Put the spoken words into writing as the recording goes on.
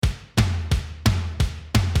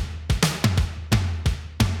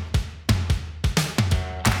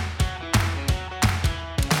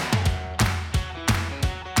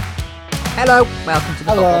Hello, welcome to the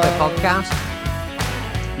Hello. Football Bit Podcast.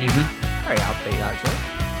 Mm-hmm. Very upbeat, actually.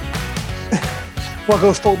 Well,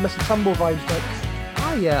 those full Mr. Trumbull vibes, like.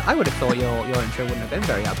 I would have thought your intro wouldn't have been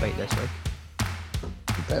very upbeat this week.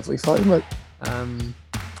 Definitely fine, like.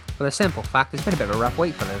 For the simple fact, it's been a bit of a rough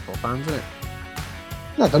week for Liverpool fans, isn't it?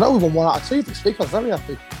 I don't know, we won 1 out of 2 this week. I was very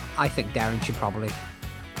happy. I think Darren should probably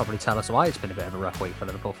tell us why it's been a bit of a rough week for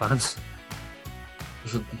Liverpool fans.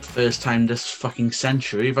 For the first time this fucking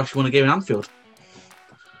century, we've actually won a game in Anfield.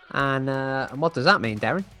 And what does that mean,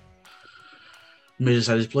 Darren?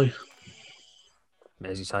 Merseyside is blue.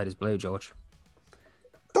 Merseyside is blue, George.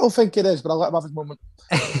 Don't think it is, but I'll let him have his moment.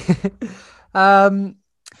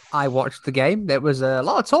 I watched the game. There was a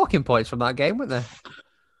lot of talking points from that game, weren't there?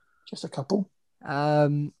 Just a couple. I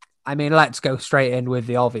mean, let's go straight in with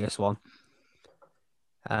the obvious one.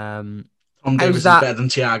 Tom Davis is that- better than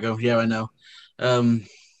Thiago. Yeah, I know.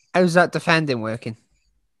 How's that defending working?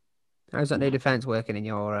 How's that new defence working in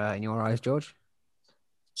your eyes, George?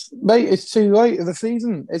 Mate, it's too late in the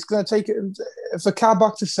season. It's going to take it for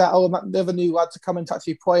Kabak to settle and the other new lad to come and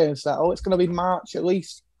actually play and settle. It's going to be March at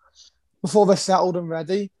least before they're settled and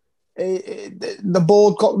ready. The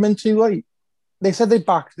board got them in too late. They said they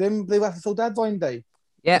backed him. They left until deadline day.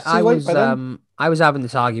 Yeah, It's too I late was by then. I was having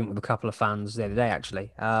this argument with a couple of fans the other day,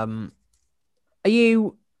 actually.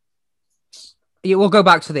 We'll go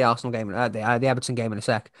back to the Arsenal game, the Everton game in a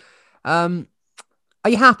sec. Are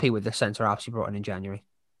you happy with the centre halves you brought in January?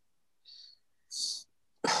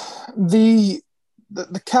 The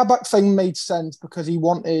Kabak thing made sense because he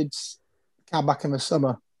wanted Kabak in the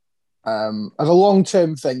summer. As a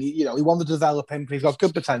long-term thing, he wanted to develop him because he's got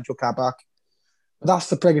good potential, Kabak. But that's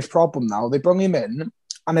the biggest problem now. They bring him in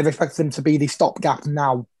and they've expected him to be the stopgap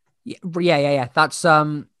now. Yeah. That's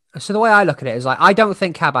so the way I look at it is like I don't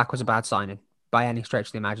think Kabak was a bad signing by any stretch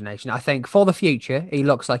of the imagination. I think for the future he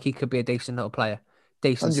looks like he could be a decent little player,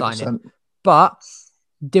 decent 100%. signing. But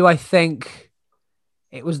do I think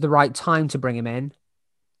it was the right time to bring him in?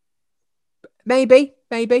 Maybe.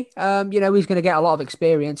 He's going to get a lot of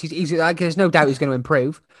experience. He's like, there's no doubt he's going to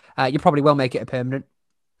improve. You probably will make it a permanent.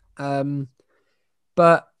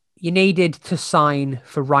 But you needed to sign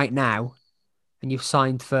for right now, and you've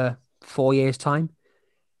signed for 4 years' time.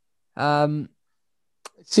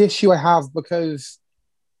 It's the issue I have because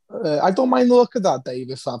I don't mind the look of that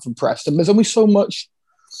Davis lad from Preston. There's only so much,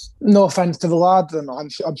 no offence to the lad, and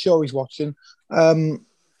I'm sure he's watching. No,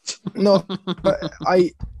 but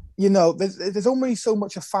there's only so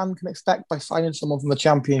much a fan can expect by signing someone from the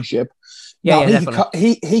Championship. Yeah, Now,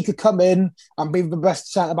 definitely. he could come in and be the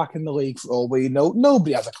best centre back in the league for all we know.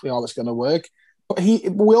 Nobody has a clue how it's going to work, but we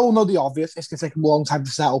all know the obvious. It's going to take him a long time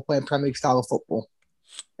to settle playing Premier League style of football.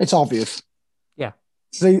 It's obvious. Yeah.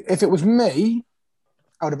 So if it was me,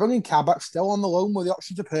 I would have brought in Kabak still on the loan with the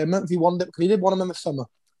option to permanent if he wanted it, because he did want him in the summer.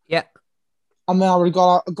 Yeah. And then I would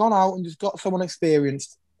have gone out and just got someone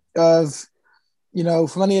experienced of,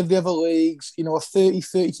 from any of the other leagues, a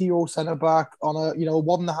 32-year-old centre-back on a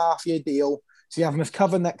 1.5-year deal. So you have him as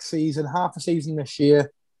cover next season, half a season this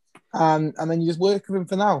year. And then you just work with him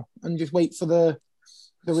for now and just wait for the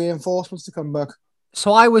reinforcements to come back.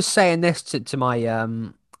 So I was saying this to my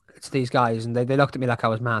to these guys, and they looked at me like I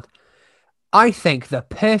was mad. I think the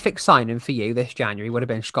perfect signing for you this January would have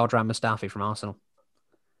been Shkodran Mustafi from Arsenal.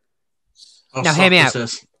 Now, hear me out.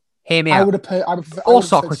 Hear me I out. would have preferred Or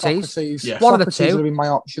Socrates. Yeah. One of the Socrates two. would have been my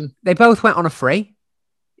option. They both went on a free.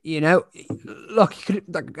 Look, you could,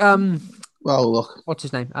 Well, look. what's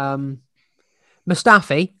his name?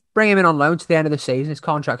 Mustafi, bring him in on loan to the end of the season. His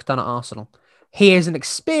contract's done at Arsenal. He is an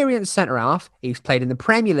experienced centre-half. He's played in the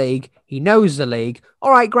Premier League. He knows the league. All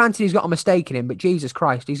right, granted, he's got a mistake in him, but Jesus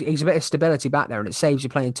Christ, he's a bit of stability back there, and it saves you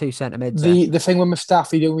playing two centre-mids. The thing with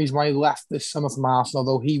Mustafi, the only reason why he left this summer from Arsenal,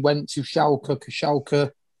 though, he went to Schalke because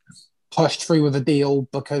Schalke pushed through with a deal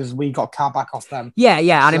because we got Kabak off them. Yeah,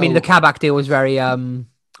 and I mean, So- the Kabak deal was very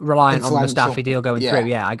reliant on the Influential. Mustafi deal going Yeah. through.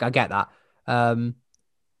 Yeah, I get that. But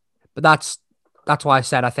that's why I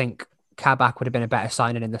said I think Kabak would have been a better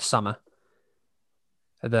signing in the summer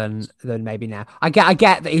than maybe now. I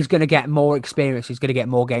get that he's going to get more experience. He's going to get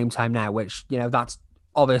more game time now, which, that's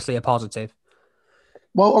obviously a positive.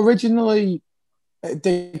 Well, originally, it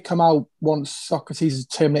did come out once Socrates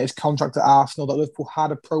terminated his contract at Arsenal that Liverpool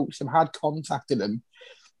had approached him, had contacted him,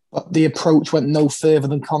 but the approach went no further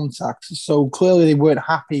than contact. So clearly they weren't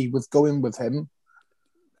happy with going with him.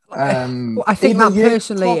 Well, I think even that though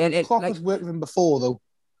personally... Klopp has worked with him before, though.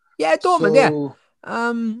 Yeah, Dortmund,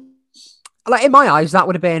 yeah. Like in my eyes, that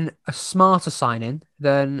would have been a smarter signing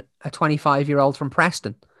than a 25-year-old from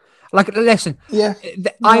Preston. Like, listen, Yeah,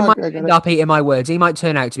 I no, might I get end it. up eating my words. He might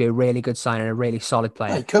turn out to be a really good signing, a really solid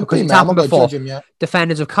player. It could because be, it's man. I'm happened not going to before. judge him yet.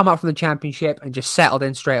 Defenders have come up from the championship and just settled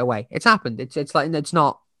in straight away. It's happened. It's like it's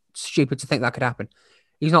not stupid to think that could happen.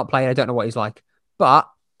 He's not playing. I don't know what he's like, but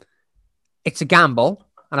it's a gamble.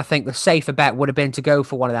 And I think the safer bet would have been to go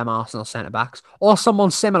for one of them Arsenal centre backs or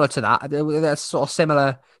someone similar to that. That's sort of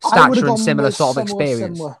similar I would have stature and gone similar with sort of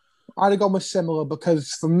experience. I'd have gone with similar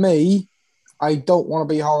because for me, I don't want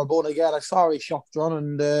to be horrible. And again, I'm sorry, Shock John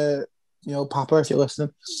and Papa, if you're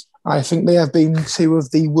listening. I think they have been two of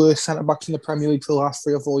the worst centre backs in the Premier League for the last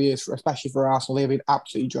 3 or 4 years, especially for Arsenal. They have been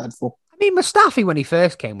absolutely dreadful. I mean, Mustafi when he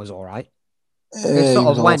first came was all right. It He sort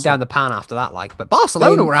was of went awful. down the pan after that, but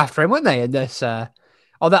Barcelona were after him, weren't they? In this,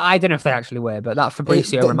 although I don't know if they actually were, but that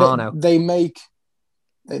Fabrizio Romano. They make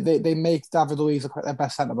David Luiz look like their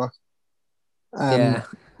best centre back. Yeah,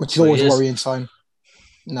 which is always a worrying sign.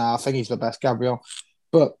 Nah, I think he's the best, Gabriel.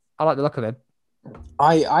 But I like the look of him.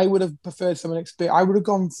 I would have preferred someone experienced. I would have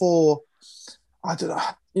gone for, I don't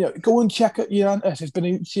know, go and check at Juventus. Is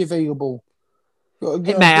Bonucci available?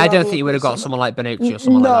 Mate, I don't think you would have got someone like Bonucci or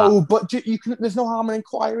someone like that. No, but you can. There's no harm in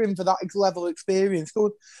inquiring for that level of experience.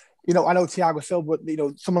 Go, I know Thiago Silva,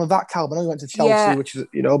 someone of that caliber. I know he went to Chelsea, which is,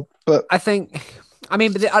 but I think,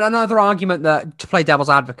 but another argument that to play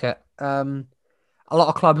devil's advocate, a lot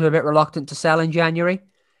of clubs are a bit reluctant to sell in January.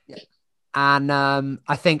 Yeah. And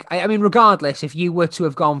I think, regardless, if you were to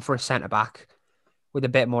have gone for a centre back with a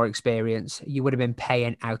bit more experience, you would have been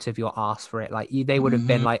paying out of your arse for it. Like they would have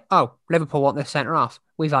been like, oh, Liverpool want this centre half.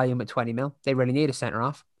 We value him at 20 mil. They really need a centre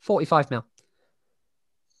half. 45 mil.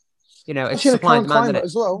 It's supply and demand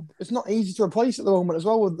as well. It's not easy to replace at the moment as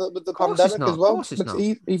well with the pandemic as well. It's not.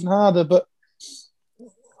 Even harder. But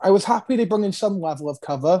I was happy they brought in some level of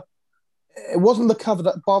cover. It wasn't the cover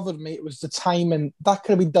that bothered me. It was the timing. That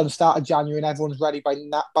could have been done start of January and everyone's ready by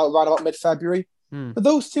around about mid-February. But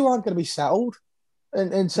those two aren't going to be settled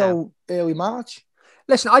until early March.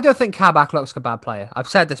 Listen, I don't think Kabak looks like a bad player. I've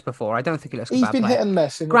said this before. I don't think he looks like a bad player. He's been hit and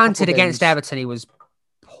miss. Granted, against Everton, he was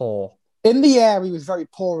poor. In the air, he was very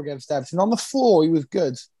poor against Everton. On the floor, he was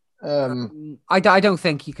good. I don't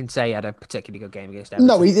think you can say he had a particularly good game against Everton.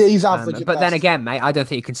 No, he's average. But then again, mate, I don't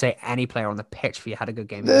think you can say any player on the pitch for you had a good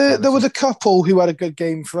game. There was a couple who had a good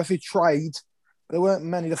game for us who tried. There weren't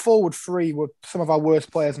many. The forward three were some of our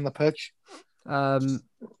worst players on the pitch. I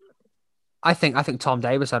think Tom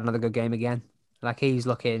Davis had another good game again. Like he's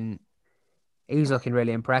looking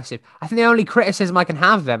really impressive. I think the only criticism I can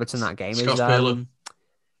have of Everton that game is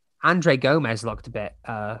Andre Gomez looked a bit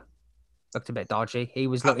dodgy. He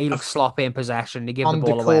looked sloppy in possession. He gave the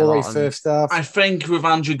ball away a lot. First half. I think with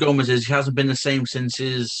Andrew Gomez, he hasn't been the same since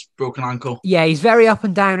his broken ankle. Yeah, he's very up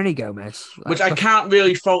and down, isn't he, Gomez? Which I can't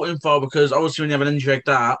really fault him for because obviously when you have an injury like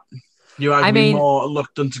that, you have to be more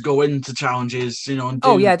reluctant to go into challenges, And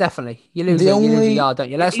oh yeah, definitely. You lose a yard, don't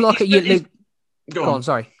you? Let's look at you, Luke. Go on,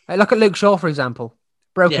 sorry. Look at Luke Shaw, for example.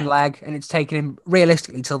 Broken leg, and it's taken him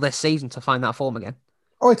realistically till this season to find that form again.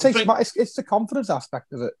 Oh, it's the confidence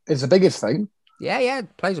aspect of it. It's the biggest thing. Yeah,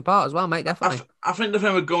 it plays a part as well, mate, definitely. I think the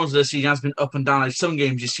thing with Gomez this season has been up and down. Like some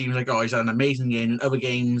games, you seem like, he's had an amazing game, and other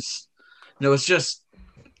games, it's just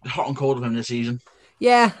hot and cold with him this season.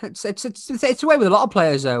 Yeah, it's the way with a lot of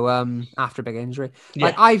players though. After a big injury,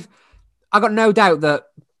 yeah. I got no doubt that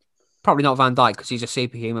probably not Van Dijk because he's a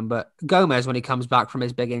superhuman, but Gomez when he comes back from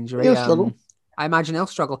his big injury, he'll struggle. I imagine he'll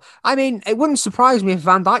struggle. I mean, it wouldn't surprise me if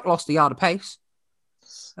Van Dijk lost a yard of pace.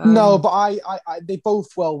 No, but I they both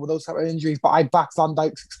well with those type of injuries, but I back Van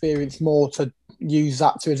Dijk's experience more to use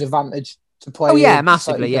that to his advantage to play. Oh yeah,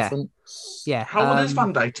 massively, yeah. Yeah. How old is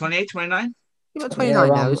Van Dijk? 28, 29? He's about 29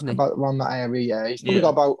 now, isn't he? Around that area, yeah. He's probably got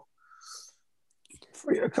about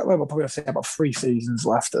probably say about 3 seasons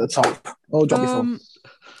left at the top. Oh, job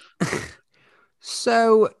before.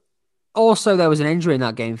 So, also there was an injury in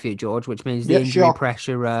that game for you, George, which means the injury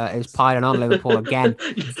pressure is piling on Liverpool again.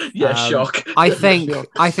 Shock. I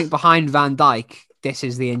think behind Van Dijk, this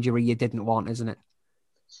is the injury you didn't want, isn't it?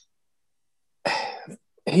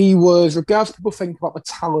 He was, regardless of people think about the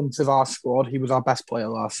talent of our squad, he was our best player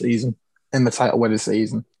last season in the title winning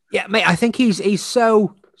season. Yeah, mate, I think he's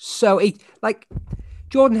so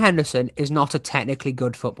Jordan Henderson is not a technically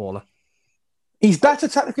good footballer. He's better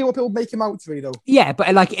technically what people make him out to be, though. Yeah, but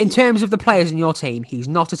in terms of the players in your team, he's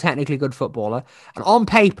not a technically good footballer. And on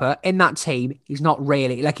paper, in that team, he's not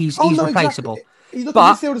really. He's replaceable. Exactly. You look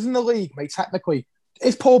at the midfielders in the league, mate, technically.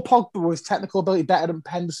 Is Paul Pogba with technical ability better than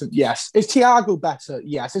Henderson? Yes. Is Thiago better?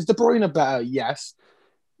 Yes. Is De Bruyne better? Yes.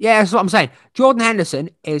 Yeah, that's what I'm saying. Jordan Henderson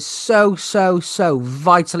is so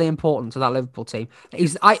vitally important to that Liverpool team.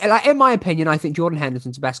 In my opinion, I think Jordan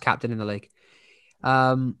Henderson's the best captain in the league.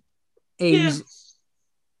 He's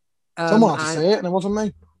Someone had to and- say it, and it wasn't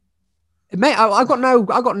me. Mate, I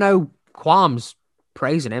got no qualms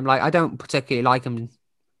praising him. Like, I don't particularly like him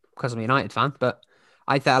because I'm a United fan, but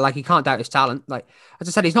I thought, like, you can't doubt his talent. Like, as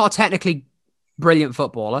I said, he's not a technically brilliant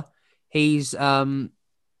footballer. He's I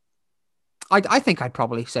think I'd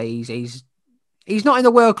probably say he's not in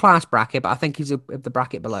the world class bracket, but I think he's the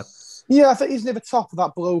bracket below. Yeah, I think he's near the top of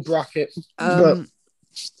that below bracket. But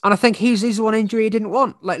And I think he's the one injury he didn't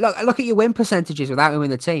want. Like, look at your win percentages without him in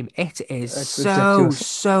the team. It is It's so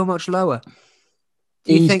ridiculous. much lower.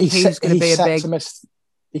 Do you think he's going to be a big?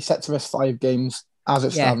 He's set to miss 5 games as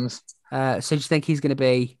it Yeah. stands. So do you think he's going to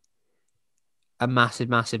be a massive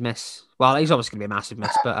miss? Well, he's obviously going to be a massive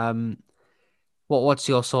miss. But what's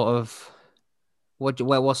your sort of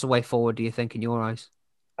what's the way forward? Do you think in your eyes?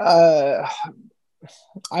 I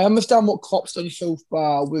understand what Klopp's done so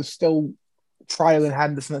far with still trialing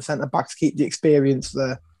Henderson at centre back to keep the experience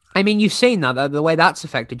there. I mean, you've seen that the way that's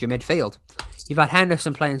affected your midfield. You've had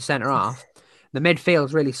Henderson playing centre half. The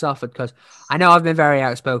midfield's really suffered because I know I've been very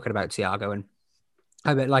outspoken about Thiago, and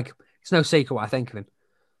I mean, like, it's no secret what I think of him.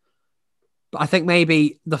 But I think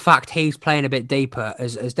maybe the fact he's playing a bit deeper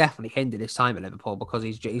has definitely hindered his time at Liverpool because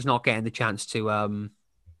he's not getting the chance to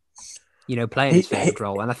play in his favourite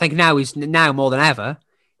role. And I think now more than ever,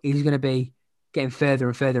 he's going to be getting further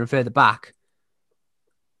and further and further back.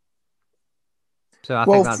 So I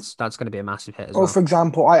think that's going to be a massive hit as well. For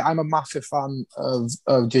example, I'm a massive fan of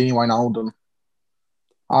Gini Wijnaldum.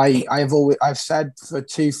 I've said for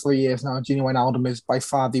 2-3 years now, Gini Wijnaldum is by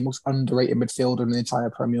far the most underrated midfielder in the entire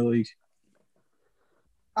Premier League.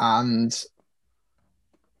 And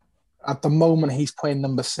at the moment, he's playing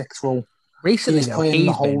number 6 role. Recently,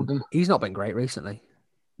 he's not been great recently.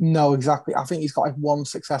 No, exactly. I think he's got like 1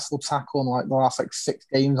 successful tackle in like the last 6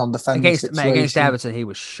 games on defense. Against Everton, he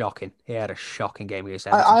was shocking. He had a shocking game against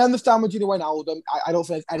Everton. I understand with Gini Wijnaldum. I don't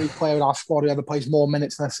think there's any player in our squad who ever plays more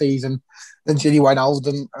minutes in a season than Gini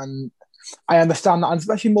Wijnaldum, and I understand that, and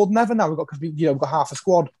especially more than ever now because we've got half a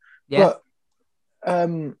squad. Yeah. But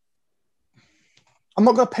I'm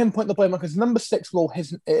not going to pinpoint the blame because number 6 role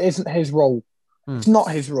isn't his role. It's not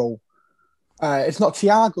his role. It's not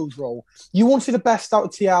Thiago's role. You won't see the best out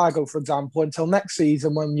of Thiago, for example, until next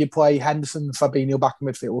season when you play Henderson and Fabinho back in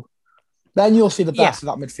midfield. Then you'll see the best of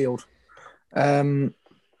that midfield.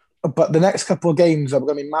 But the next couple of games are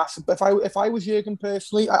going to be massive. But if I was Jurgen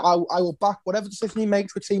personally, I will back whatever decision he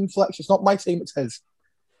makes for team selection. It's not my team, it's his.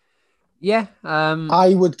 Yeah.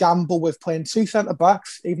 I would gamble with playing 2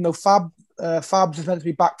 centre-backs, even though Fabs is meant to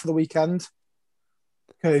be back for the weekend.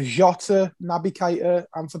 Because Jota, Naby Keita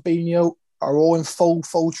and Fabinho are all in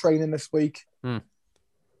full training this week. I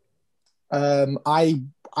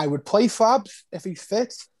would play Fabs if he's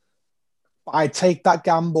fit. But I'd take that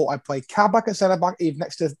gamble. I'd play Kabak at centre-back, either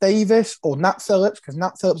next to Davis or Nat Phillips, because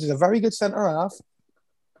Nat Phillips is a very good centre-half.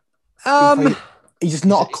 He's just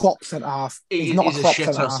not a Klopp centre-half. He's not a Klopp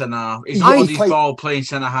centre-half. He's not these ball-playing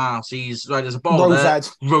centre-halves. There's a ball there.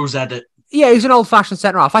 Rosette. Yeah, he's an old-fashioned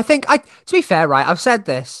centre-half. I think, to be fair, right, I've said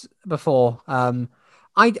this before.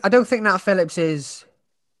 I don't think Nat Phillips is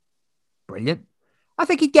brilliant. I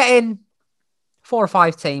think he'd get in 4 or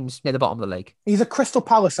 5 teams near the bottom of the league. He's a Crystal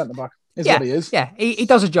Palace centre-back, what he is. Yeah, he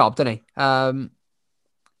does a job, doesn't he?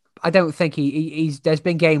 I don't think he's. There's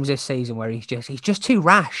been games this season where he's just too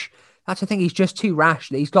rash. That's the thing. He's just too rash.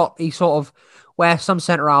 He's sort of where some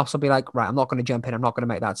centre-halves will be like, right, I'm not going to jump in. I'm not going to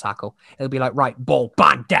make that tackle. It'll be like, right, ball,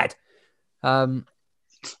 bang, dead. I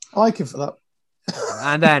like him for that.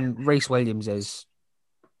 And then Reece Williams is...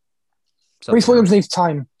 Reece Williams needs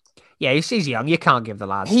time. Yeah, he's young. You can't give the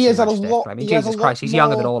lad. He has had a lot. I mean, Jesus Christ, he's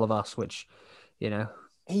younger than all of us, which,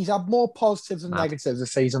 He's had more positives than negatives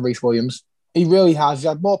this season, Reece Williams. He really has. He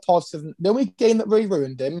had more positives. The only game that really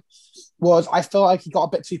ruined him was I felt like he got a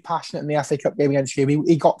bit too passionate in the FA Cup game against you.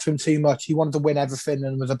 He got to him too much. He wanted to win everything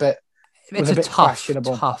and was a bit... It's a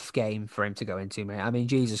tough game for him to go into, mate. I mean,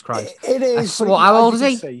 Jesus Christ. It is. How old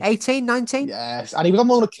is he? 18, 19? Yes. And he was on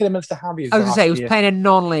loan at Kidderminster Harriers. I was going to say, he was playing in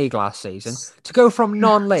non-league last season. To go from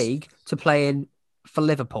non-league to playing for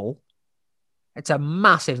Liverpool, it's a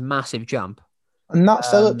massive, massive jump. And Nat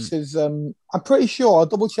Phillips is, I'm pretty sure, I'll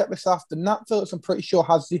double check this after, Nat Phillips, I'm pretty sure,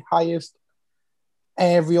 has the highest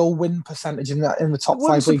aerial win percentage in the top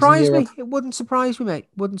 5 leagues in Europe. It wouldn't surprise me, mate.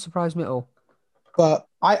 Wouldn't surprise me at all. But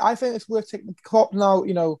I think it's worth taking the Klopp now.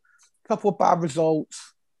 A couple of bad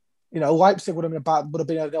results. Leipzig would have been a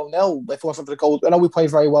 0-0 if it wasn't for the goals. I know we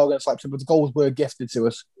played very well against Leipzig, but the goals were gifted to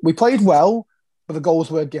us. We played well, but the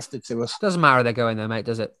goals were gifted to us. Doesn't matter they're going there, mate,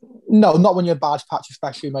 does it? No, not when you're a bad patch,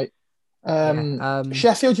 especially, mate.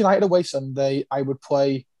 Sheffield United away Sunday, I would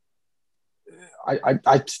play.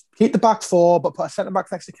 I keep the back four, but put a centre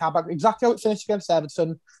back next to Kabak. Exactly how it finished against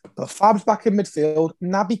Everton. But Fab's back in midfield.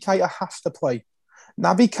 Naby Keita has to play.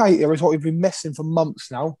 Naby Keita is what we've been missing for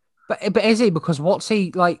months now. But is he? Because what's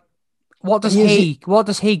he like? What does What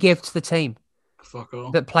does he give to the team? Fuck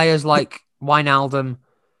all. That players like Wijnaldum,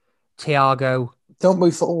 Thiago don't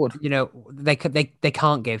move forward. You know, they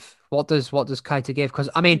can't give. What does Keita give? Because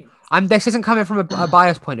I mean, this isn't coming from a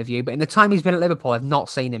biased point of view, but in the time he's been at Liverpool, I've not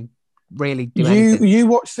seen him really do anything. You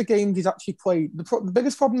watch the games he's actually played. The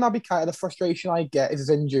biggest problem Naby Keita, the frustration I get is his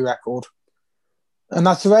injury record. And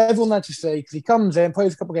that's what everyone there to say, because he comes in,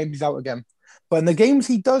 plays a couple of games, he's out again. But in the games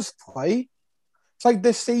he does play, it's like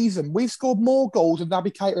this season, we've scored more goals with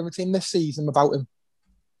Naby Keita in the team this season without him.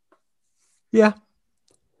 Yeah.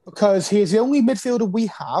 Because he is the only midfielder we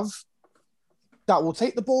have that will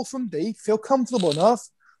take the ball from deep, feel comfortable enough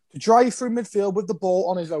to drive through midfield with the ball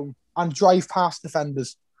on his own and drive past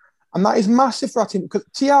defenders. And that is massive for our team. Because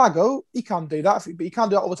Thiago, he can do that, but he can't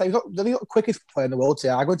do that all the time. He's not the quickest player in the world,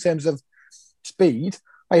 Thiago, in terms of speed.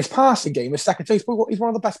 His passing game is second. He's one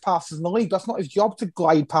of the best passers in the league. That's not his job to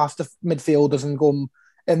glide past the midfielders and go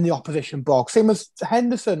in the opposition box. Same as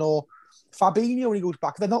Henderson or Fabinho when he goes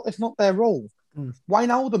back. It's not their role.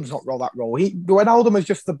 Wijnaldum's not that role. Wijnaldum is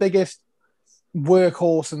just the biggest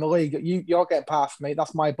workhorse in the league. You're getting past me.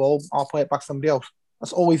 That's my ball. I'll play it back to somebody else.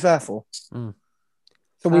 That's all he's there for.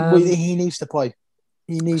 So he needs to play.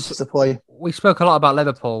 He needs to play. We spoke a lot about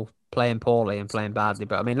Liverpool playing poorly and playing badly,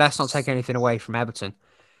 but I mean, let's not take anything away from Everton,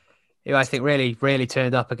 who I think really, really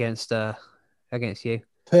turned up against you.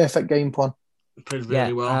 Perfect game plan. Played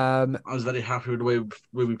really well. I was very happy with the way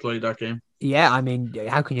we played that game. Yeah, I mean,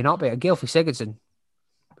 how can you not be? Gylfi Sigurdsson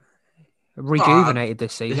rejuvenated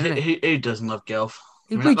this season. Who doesn't love Gylf?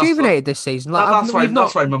 He's rejuvenated this season. That's why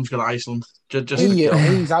Mum's going to Iceland.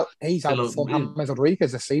 He's out for James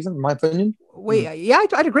Rodriguez this season, in my opinion.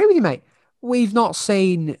 I'd agree with you, mate. We've not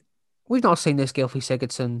seen this Gylfi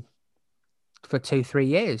Sigurdsson for 2-3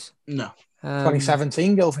 years. No.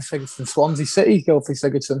 2017 Gylfi Sigurdsson, Swansea City Gylfi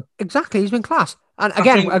Sigurdsson. Exactly, he's been class. And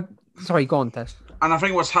again, sorry, go on, Tess. And I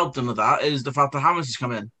think what's helped him with that is the fact that Hammers has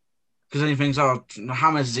come in. Because then he thinks,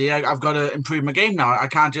 Hammers is here, I've got to improve my game now. I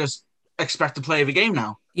can't just expect to play every game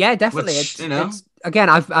now. Yeah, definitely. It's, again,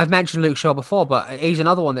 I've mentioned Luke Shaw before, but he's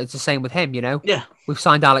another one that's the same with him, you know? Yeah. We've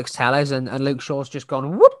signed Alex Telles and Luke Shaw's just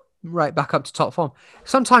gone whoop, right back up to top form.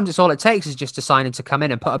 Sometimes it's all it takes is just deciding to come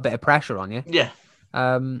in and put a bit of pressure on you. Yeah.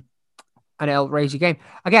 And it'll raise your game.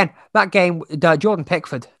 Again, that game, Jordan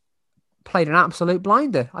Pickford played an absolute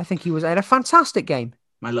blinder. I think he had a fantastic game.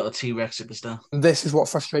 My little T-Rex superstar. This is what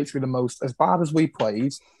frustrates me the most. As bad as we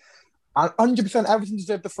played, and 100% Everton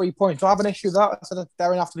deserved the 3 points. I have an issue with that. I said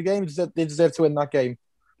Darren after the game, they deserve to win that game.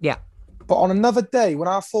 Yeah. But on another day, when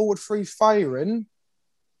our forward three's firing,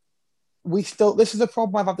 this is a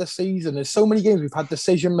problem I've had this season. There's so many games we've had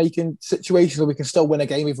decision-making situations where we can still win a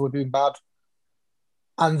game if we're doing bad.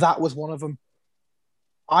 And that was one of them.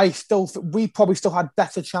 We probably still had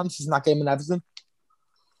better chances in that game than Everton.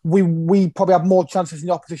 We probably had more chances in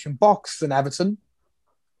the opposition box than Everton.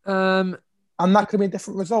 And that could be a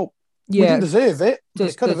different result. Yeah. We didn't deserve it.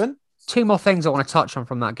 It could have been. Two more things I want to touch on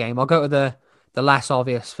from that game. I'll go to the less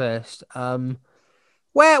obvious first.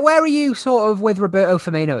 Where are you sort of with Roberto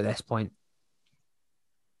Firmino at this point?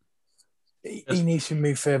 He needs to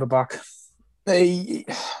move further back. I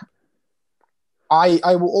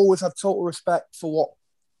will always have total respect for what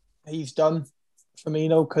he's done,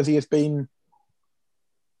 Firmino, because he has been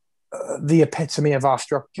the epitome of our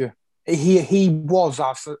structure. He was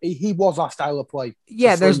our style of play.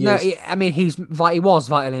 Yeah, there's no. I mean, he was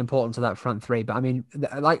vitally important to that front three, but I mean,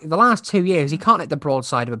 like the last 2 years, he can't hit the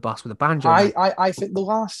broadside of a bus with a banjo. I think the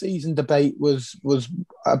last season debate was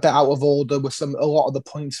a bit out of order with a lot of the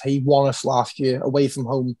points he won us last year away from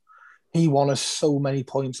home. He won us so many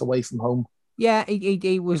points away from home. Yeah,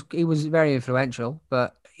 he was very influential,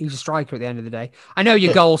 but he's a striker at the end of the day. I know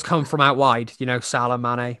your goals come from out wide, you know, Salah,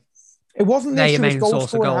 Mane. It wasn't the issue with goal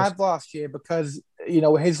scoring I had last year because, you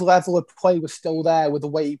know, his level of play was still there with the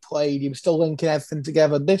way he played. He was still linking everything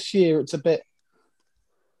together. This year, it's a bit,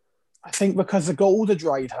 I think because the goals are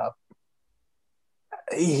dried up,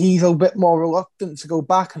 he's a bit more reluctant to go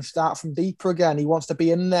back and start from deeper again. He wants to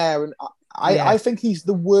be in there. And I think he's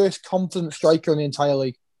the worst confident striker in the entire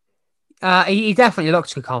league. He definitely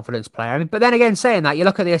looks like a confidence player. I mean, but then again, saying that, you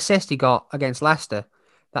look at the assist he got against Leicester,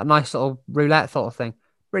 that nice little roulette sort of thing.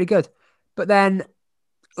 Pretty good. But then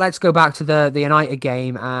let's go back to the United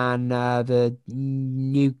game and the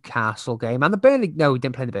Newcastle game and the Burnley. No, we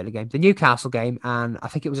didn't play the Burnley game. The Newcastle game, and I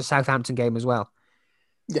think it was a Southampton game as well.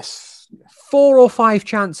 Yes. 4 or 5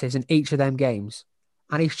 chances in each of them games.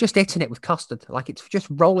 and he's just hitting it with custard. Like it's just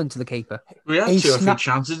rolling to the keeper. We had He 2 or 3 snapped-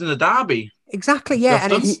 chances in the derby. Exactly, yeah.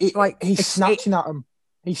 And Justin? it's like He's it's, snatching at him.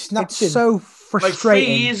 He's snatching. it's so Like 3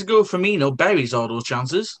 frustrating. years ago, Firmino buries all those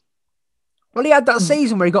chances. Well, he had that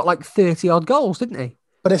season where he got like 30 odd goals, didn't he?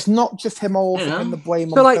 But it's not just him also Yeah. putting the blame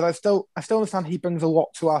So, on. like- Because I still understand he brings a lot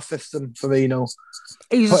to our system, Firmino.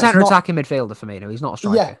 He's But a it's centre not- attacking midfielder for me. No, he's not a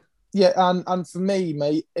striker. Yeah, and for me,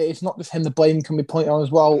 mate, it's not just him. The blame can be pointed on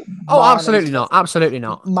as well. Oh, Mane's- absolutely not. Absolutely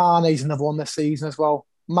not. Mane's another one this season as well.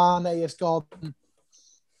 Mane has got.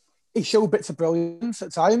 He showed bits of brilliance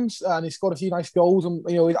at times, and he scored a few nice goals. And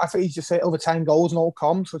I think he's just hit over 10 goals in all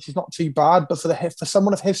comps, which is not too bad. But for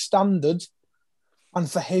someone of his standard and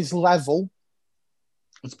for his level,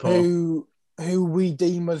 It's poor. who we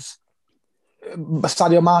deem as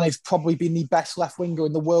Sadio Mane's probably been the best left winger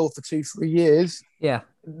in the world for 2-3 years. Yeah.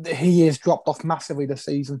 He has dropped off massively this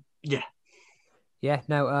season. Yeah.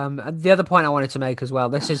 No. The other point I wanted to make as well.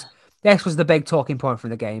 This was the big talking point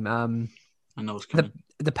from the game. I know it's coming.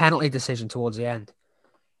 The penalty decision towards the end.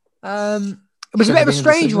 It was a Should bit have of a been a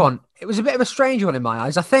strange decision. one. It was a bit of a strange one in my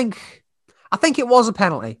eyes. I think it was a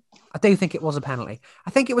penalty. I do think it was a penalty.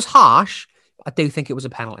 I think it was harsh. I do think it was a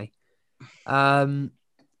penalty.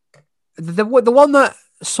 The one that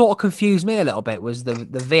sort of confused me a little bit was the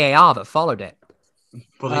VAR that followed it.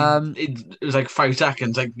 But it was like 5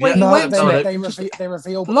 seconds. Like, Wait, yeah, he went that to was it. They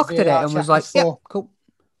revealed what Looked the at it VAR and was check like, "Yeah, for. cool."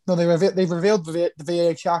 No, they revealed the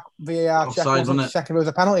VAR check. Offside, wasn't it? Checking it was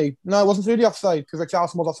a penalty. No, it wasn't through the offside because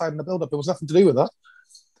Richarlison was offside in the build-up. It was nothing to do with that.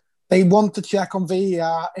 They want to check on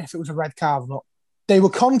VAR if it was a red card or not. They were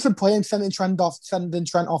contemplating sending Trent off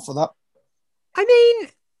for that. I mean,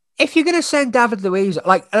 if you're going to send David Luiz,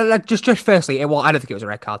 just firstly, I don't think it was a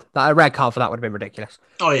red card. A red card for that would have been ridiculous.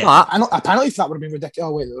 Oh, yeah. But I know a penalty for that would have been ridiculous.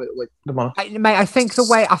 Oh wait, come on. mate, I think the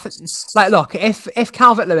way look, if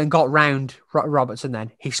Calvert-Lewin got round Robertson,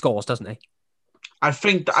 then he scores, doesn't he? I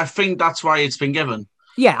think that's why it's been given.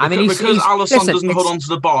 Yeah, I mean, because Alisson doesn't hold it's- on to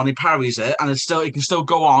the ball and he parries it, and he can still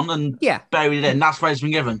go on and Yeah, bury it in. That's why it's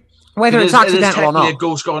been given. whether It it's is accidental or technically a not.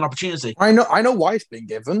 goal scoring opportunity. I know why it's been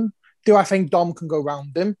given. Do I think Dom can go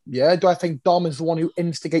round him? Yeah. Do I think Dom is the one who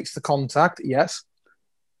instigates the contact? Yes.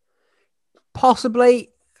 Possibly,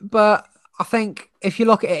 but I think if you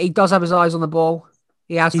look at it, he does have his eyes on the ball.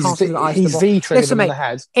 He has constantly got eyes on He's the ball. V-triggered Listen, him in mate, the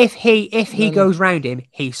head. If he Then- goes round him,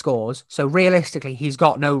 he scores. So realistically, he's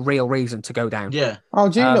got no real reason to go down. Yeah. Oh,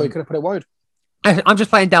 do you know he Um, could have put it wide? I'm just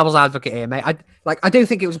playing devil's advocate here, mate. I do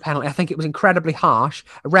think it was a penalty. I think it was incredibly harsh.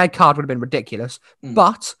 A red card would have been ridiculous,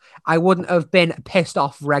 but I wouldn't have been pissed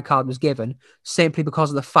off if a red card was given simply because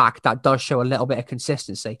of the fact that does show a little bit of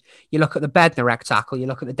consistency. You look at the Bednarek tackle, you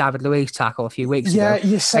look at the David Luiz tackle a few weeks Yeah, ago.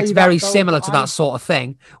 you say It's that, very though, similar but to that sort of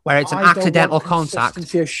thing where it's an I don't accidental want contact.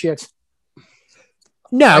 Consistency of shit.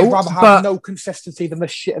 No, I'd rather have but no consistency than the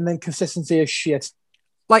shit, and then consistency is shit.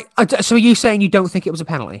 so are you saying you don't think it was a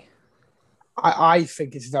penalty? I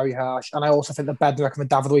think it's very harsh, and I also think the Bednarek and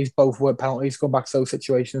the David Luiz both were penalties going back to those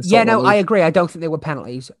situations. Yeah, no, I agree. I don't think they were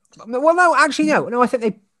penalties. Well, no, actually, no. I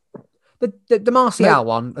think the Martial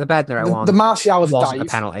one, the Bednarek one, The Martial was a wasn't a dive.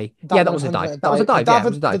 penalty. Yeah, that was a dive. That was a dive. The Yeah, it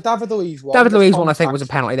was a The dive. David Luiz one. David was Luiz one, I think, was a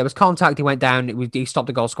contact. penalty. There was contact. He went down. He stopped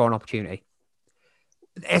a goal scoring opportunity.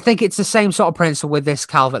 I think it's the same sort of principle with this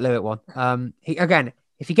Calvert-Lewin one.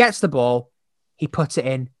 If he gets the ball, he puts it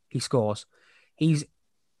in. He scores. He's,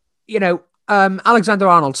 Alexander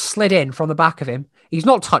Arnold slid in from the back of him. He's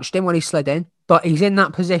not touched him when he slid in, but he's in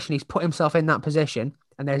that position. He's put himself in that position,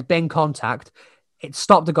 and there's been contact. It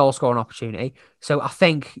stopped the goal scoring opportunity. So I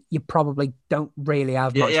think you probably don't really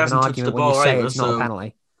have Yeah, much he of an hasn't touched argument the when you ball say either, it's not a so-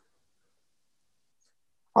 penalty.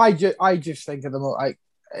 I just think at the moment,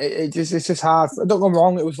 it's just hard. Don't get me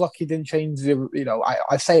wrong. It was lucky. It didn't change the.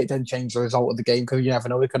 I say it didn't change the result of the game because you never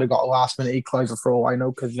know. We could have got a last minute equaliser for all I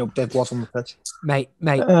know because Div was on the pitch. Mate,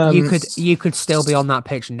 Um, you could still be on that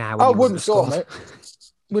pitch now. and I you wouldn't wouldn't have score, scored. mate.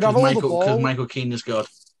 We'd have all the Because ball. Michael Keane is good.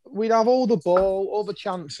 We'd have all the ball, all the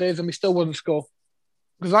chances, and we still wouldn't score.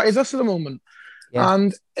 Because that is us at the moment. Yeah.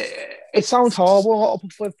 And it sounds horrible. A lot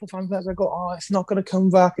of Liverpool fans they go, "Oh, it's not going to come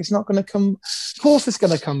back. It's not going to come." Of course, it's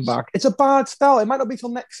going to come back. It's a bad spell. It might not be till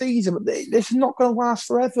next season, but this is not going to last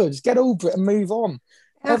forever. Just get over it and move on.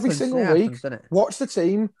 Every single week, doesn't it? watch the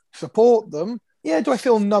team, support them. Yeah, do I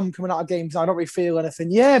feel numb coming out of games? I don't really feel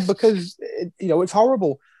anything. Yeah, because it's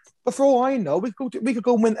horrible. But for all I know, we could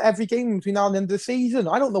go and win every game between now and the end of the season.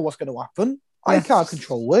 I don't know what's going to happen. I Yeah. can't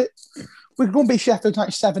control it. We could go and beat Sheffield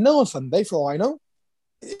United 7-0 on Sunday, for all I know.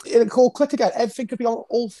 It'll call click again. Everything could be on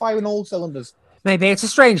all fire and all cylinders. Maybe it's a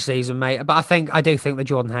strange season, mate, but I do think the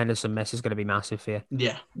Jordan Henderson miss is going to be massive for you.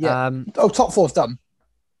 Yeah. Yeah. Top four's done.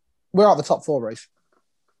 We're out of the top four race.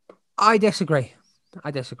 I disagree.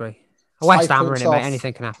 I disagree. West 5 Ham are points in it, mate. off.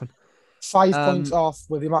 Anything can happen. 5 points off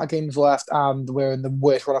with the amount of games left, and we're in the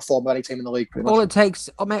worst run of form of any team in the league. Pretty much. All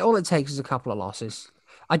it takes is a couple of losses.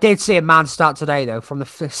 I did see a man start today though.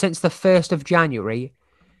 Since the 1st of January,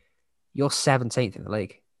 you're 17th in the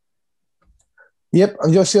league. Yep,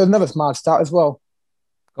 and you'll see another mad stat as well.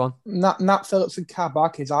 Go on. Nat Phillips and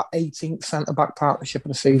Kabak is our 18th centre back partnership in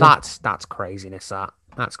the season. That's craziness.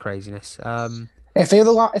 That's craziness.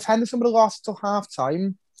 If Henderson would have lost till half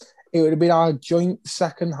time, it would have been our joint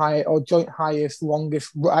second highest or joint highest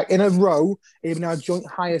longest in a row. It would have been our joint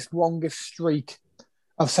highest longest streak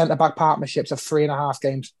of centre back partnerships of 3.5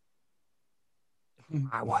 games.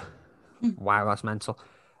 Wow, that's mental.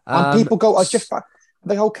 And people go, it's just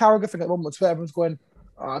the whole Carragher thing at the moment, where everyone's going,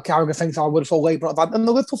 Carragher thinks I would have sold Labour on Van Dijk. And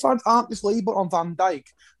the Liverpool fans aren't just Labour on Van Dijk.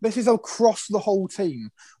 This is across the whole team.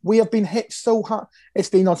 We have been hit so hard. It's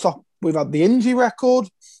been on top. We've had the injury record.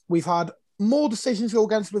 We've had more decisions go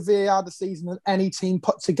against with VAR this season than any team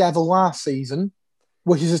put together last season,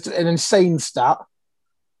 which is just an insane stat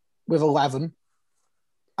with 11.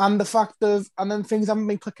 And the fact of, and then things haven't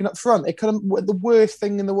been clicking up front. It couldn't, the worst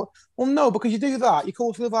thing in the world. Well, no, because you do that, you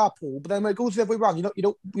call to Liverpool, but then when it goes the other way around,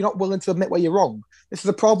 you're not willing to admit where you're wrong. This is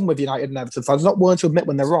a problem with United and Everton fans, not willing to admit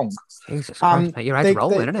when they're wrong. Jesus Christ, mate, your head's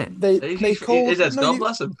rolling, isn't it?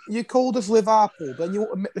 You called us Liverpool, but then you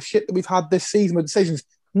won't admit the shit that we've had this season with decisions.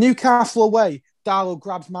 Newcastle away, Darlow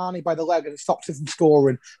grabs Marnie by the leg and stops him from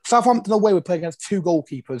scoring. Southampton away, we're playing against 2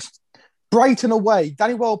 goalkeepers. Brighton away,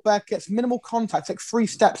 Danny Welbeck gets minimal contact, takes 3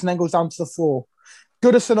 steps and then goes down to the floor.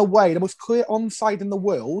 Goodison away, the most clear onside in the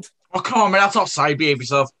world. Oh, come on, man, that's offside, behave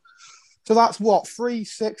yourself. So that's what, 3,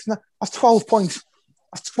 6, that's 12 points.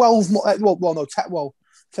 That's 12 more,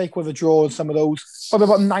 take with a draw and some of those. Probably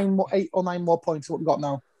about 8 or 9 more points than what we've got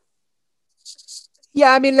now.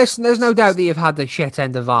 Yeah, I mean, listen, there's no doubt that you've had the shit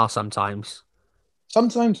end of VAR sometimes.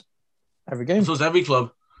 Sometimes. Every game. So it's every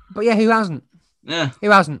club. But yeah, who hasn't? Yeah. Who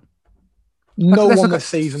hasn't? No one this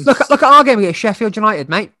season. Look at our game against Sheffield United,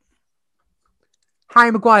 mate.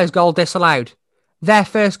 Harry Maguire's goal disallowed. Their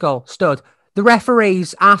first goal stood. The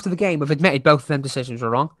referees after the game have admitted both of them decisions were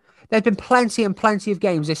wrong. There's been plenty and plenty of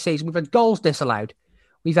games this season. We've had goals disallowed.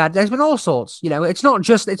 There's been all sorts. You know, it's not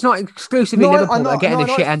exclusively Liverpool that are getting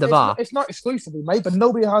the shit end of VAR. It's not exclusively, mate, but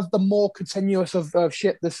nobody has the more continuous of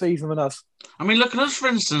shit this season than us. I mean, look at us, for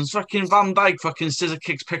instance. Fucking Van Dijk fucking scissor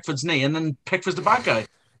kicks Pickford's knee and then Pickford's the bad guy.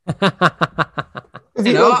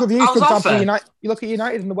 You look at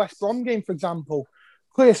United in the West Brom game, for example.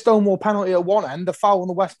 Clear Stonewall penalty at one end, the foul on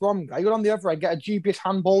the West Brom guy. You go on the other end, get a dubious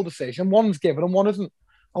handball decision. One's given and one isn't.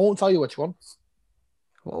 I won't tell you which one.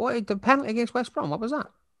 What the penalty against West Brom? What was that?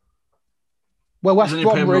 Well, West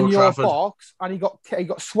Brom were in your box and he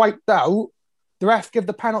got swiped out. The ref gave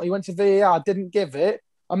the penalty, went to VAR, didn't give it.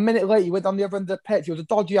 A minute later, he went down the other end of the pitch. It was a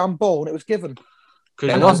dodgy handball and it was given.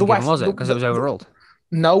 It wasn't given, was it? Because it was overruled.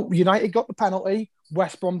 No, United got the penalty.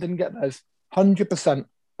 West Brom didn't get theirs. 100%.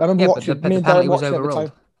 I remember watching. The penalty was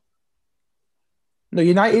overruled. No,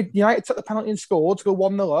 United took the penalty and scored to go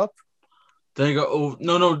 1-0 up. Then you go, oh,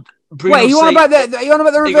 no. Wait, you on about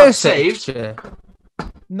the reverse save?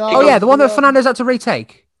 No. Oh, yeah, the one that Fernandes had to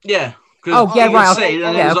retake. Yeah. Oh, yeah, right. Okay.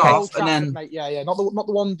 Off, and then... not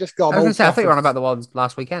the one just gone. I was going to say, I think you were on about the one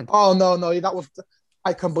last weekend. Oh, no, that was...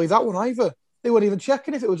 I couldn't believe that one either. They weren't even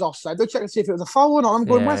checking if it was offside. They were checking to see if it was a foul or not. I'm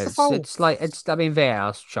going, where's the foul?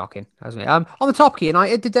 VAR's shocking, hasn't it? On the topic of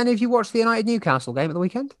United, did any of you watch the United Newcastle game at the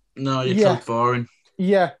weekend? No, you felt boring.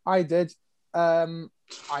 Yeah, I did. I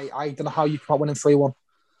don't know how you come out winning 3-1.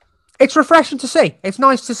 It's refreshing to see. It's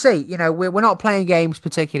nice to see. You know, we're not playing games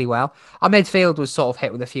particularly well. Our midfield was sort of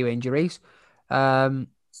hit with a few injuries. It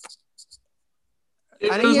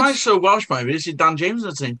was nice for Welsh, maybe, to see Dan James in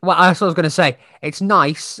the team. Well, that's what I was going to say. It's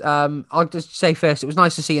nice. I'll just say first, it was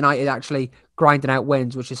nice to see United actually grinding out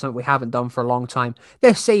wins, which is something we haven't done for a long time.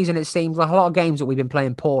 This season, it seems like a lot of games that we've been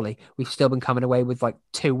playing poorly, we've still been coming away with like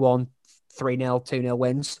 2-1, 3-0, 2-0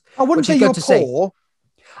 wins. I wouldn't say you're poor.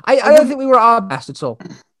 I don't think we were at our best at all.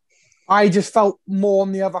 I just felt more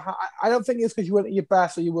on the other hand. I don't think it's because you weren't at your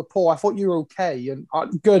best or you were poor. I thought you were okay and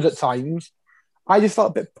good at times. I just felt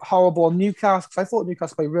a bit horrible on Newcastle because I thought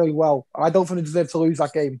Newcastle played really well. I don't think they deserved to lose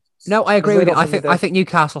that game. No, I agree with you. I think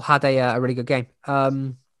Newcastle had a really good game.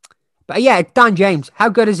 But yeah, Dan James, how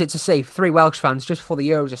good is it to see 3 Welsh fans just before the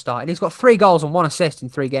Euros are starting? He's got 3 goals and 1 assist in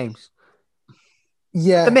 3 games.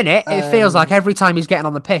 Yeah. At the minute, it feels like every time he's getting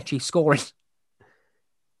on the pitch, he's scoring.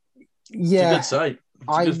 Yeah. It's a good sight.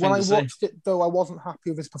 When I watched it, though, I wasn't happy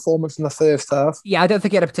with his performance in the first half. Yeah, I don't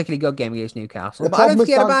think he had a particularly good game against Newcastle. But I don't think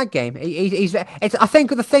he had a bad game. I think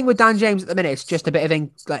the thing with Dan James at the minute, it's just a bit of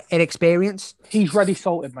inexperience. He's ready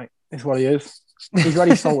salted, mate, is what he is. He's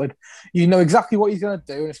ready salted. You know exactly what he's going to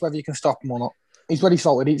do, and it's whether you can stop him or not. He's ready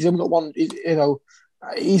salted. He's only got one.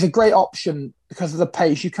 He's a great option because of the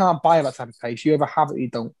pace. You can't buy that type of pace. You either have it, or you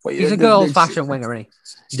don't. But He's a good old-fashioned winger, isn't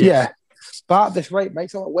he? Yeah. But at this rate,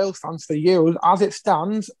 makes a lot of Wales fans for Euros. As it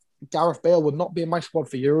stands, Gareth Bale would not be in my squad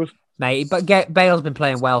for Euros. Mate, but Bale's been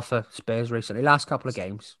playing well for Spurs recently. Last couple of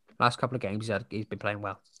games, he's been playing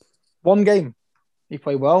well. One game, he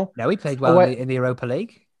played well. No, he played well in the Europa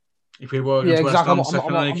League. He played well against West Ham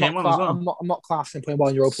second, and he came on as well. I'm not classing playing well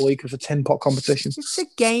in Europa League because it's a tin pot competition. It's a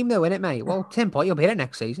game, though, isn't it, mate? Well, tin pot, you'll be in it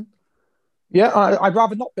next season. Yeah, I'd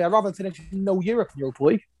rather not be. I'd rather finish no Europe in Europa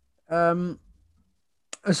League.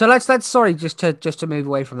 So let's sorry, just to move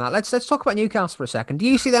away from that. Let's talk about Newcastle for a second. Do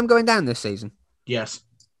you see them going down this season? Yes.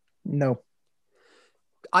 No.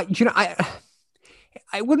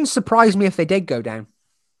 It wouldn't surprise me if they did go down.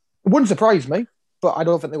 It wouldn't surprise me, but I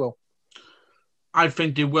don't think they will. I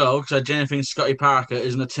think they will because I genuinely think Scotty Parker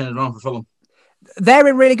isn't a turn around for Fulham. They're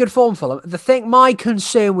in really good form, Fulham. My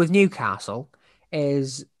concern with Newcastle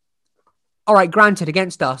is, all right, granted,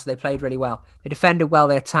 against us, they played really well. They defended well,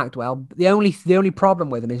 they attacked well. The only problem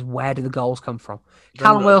with them is where do the goals come from?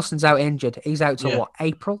 Callum Wilson's out injured. He's out till what,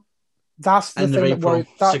 April? That's the thing that worries.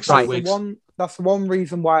 That's the one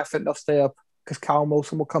reason why I think they'll stay up, because Callum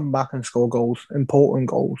Wilson will come back and score goals, important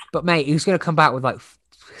goals. But mate, he's going to come back with like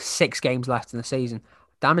 6 games left in the season.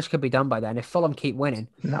 Damage could be done by then if Fulham keep winning.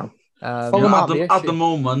 No. At the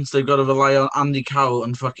moment, they've got to rely on Andy Carroll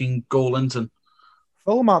and fucking Golinton.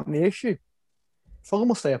 Fulham aren't the issue. Fulham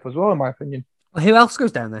will stay up as well, in my opinion. Well, who else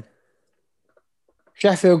goes down then?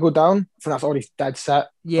 Sheffield go down. I think that's already dead set.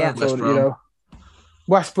 Yeah.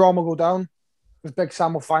 West Brom will go down because Big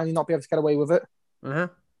Sam will finally not be able to get away with it. Uh-huh.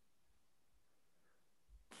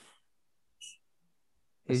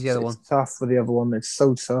 Who's the other one? It's tough for the other one. It's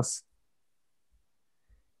so tough.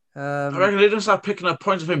 I reckon they just start picking up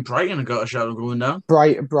points. I think Brighton have got a shot of going down.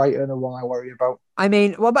 Brighton are one I worry about. I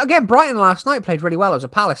mean, but again, Brighton last night played really well. It was a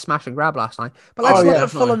Palace smash and grab last night. But let's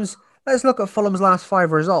look at Fulham's last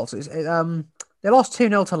 5 results. They lost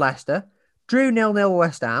 2-0 to Leicester, drew 0-0 with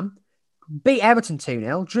West Ham, beat Everton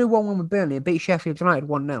 2-0, drew 1-1 with Burnley, and beat Sheffield United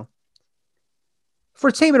 1-0. For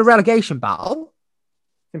a team in a relegation battle,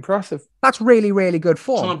 impressive. That's really, really good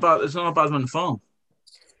form. It's not a bad man form.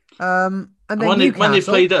 And then when they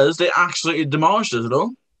played us, they absolutely demolished us at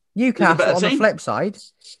all. Newcastle on the flip side.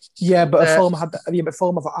 Yeah, but Fulham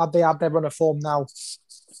had they had their run of form now?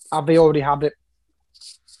 Have they already had it?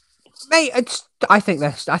 Mate, I think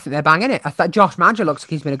they're banging it. I thought Josh Maja looks like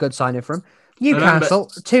he's been a good signing for him. Newcastle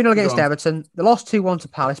 2-0 against Everton. They lost 2-1 to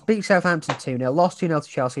Palace, beat Southampton 2-0, lost 2-0 to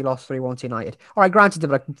Chelsea, lost 3-1 to United. All right, granted,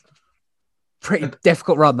 they've had a pretty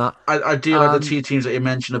difficult run that. I do like the 2 teams that you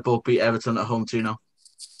mentioned that both beat Everton at home 2-0.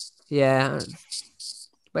 Yeah,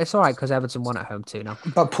 but it's all right because Everton won at home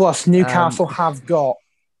 2-0. But plus, Newcastle have got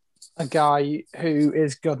a guy who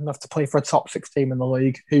is good enough to play for a top 6 team in the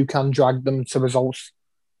league who can drag them to results.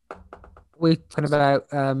 We're talking about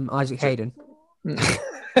Isaac Hayden.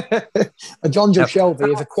 John Joe Shelby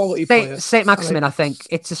is a quality player. St. Maximin, I think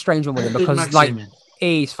it's a strange one with him because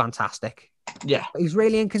he's fantastic. Yeah, but he's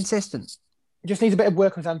really inconsistent. He just needs a bit of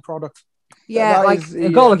work on his end product. Yeah, the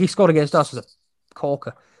goal he scored against us was a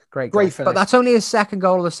corker. Great goal. But that's only his 2nd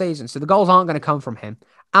goal of the season, so the goals aren't going to come from him.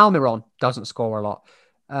 Almiron doesn't score a lot.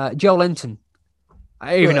 Joe Linton,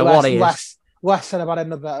 I don't even know what he is. Less said about him,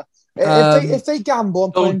 the better. If they gamble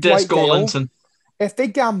on playing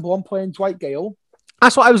Dwight Gale,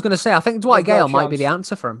 that's what I was going to say. I think Dwight Gale might be the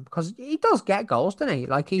answer for him because he does get goals, doesn't he?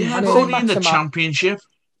 Like only in the Championship.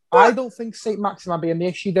 I don't think St. Maximin being the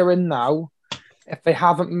issue they're in now. If they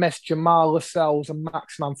haven't missed Jamal Lascelles and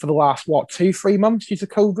Maximin for the last 2-3 months due to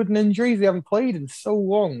COVID and injuries, they haven't played in so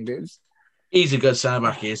long. He's a good centre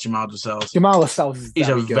back. He is Jamal Lascelles. Jamal Lascelles is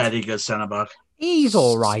very good centre back. He's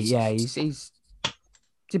all right. Yeah, he's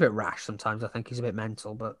a bit rash sometimes. I think he's a bit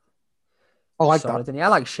mental, but I like solid, that. I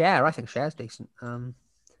like Cher. I think Cher's decent.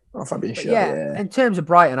 Yeah. In terms of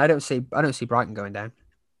Brighton, I don't see Brighton going down.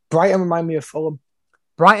 Brighton remind me of Fulham.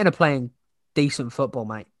 Brighton are playing decent football,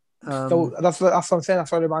 mate. So that's what I'm saying.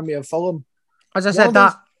 That's what remind me of Fulham. As I said,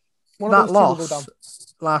 that loss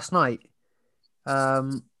last night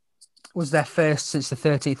was their first since the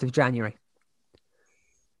 13th of January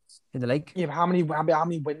in the league. Yeah, but how many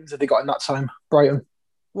wins have they got in that time? Brighton.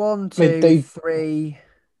 1, 2, 3.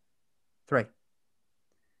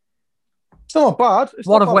 It's not bad.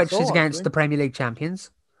 One of which is against the Premier League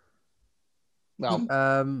champions. Well,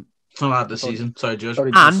 it's not bad this season. Sorry, George.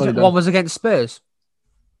 And one was against Spurs.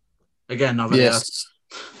 Again, not very good.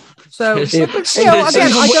 So, I think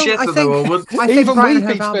think Brighton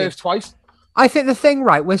have Spurs twice. I think the thing,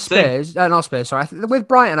 right, with Thing. Spurs, not Spurs, sorry, with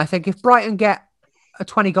Brighton, I think if Brighton get a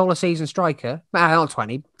 20-goal a season striker, not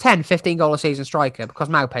 20, 10, 15-goal a season striker, because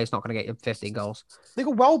Maupay's not going to get you 15 goals. They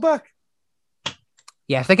got Welbeck.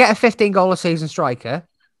 Yeah, if they get a 15-goal a season striker,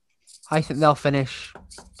 I think they'll finish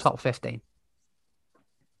top 15.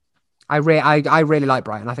 I really like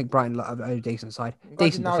Brighton. I think Brighton are a decent side.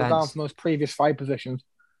 Decent Now down defence. from those previous 5 positions.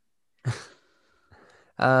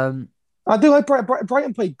 I do like Brighton.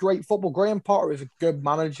 Brighton played great football. Graham Potter is a good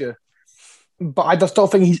manager. But I just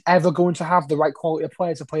don't think he's ever going to have the right quality of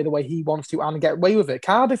player to play the way he wants to and get away with it.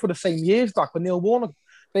 Cardiff were the same years back when Neil Warner.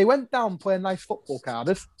 They went down playing nice football,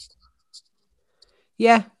 Cardiff.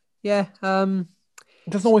 Yeah. It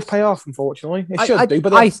doesn't always pay off, unfortunately. It should do,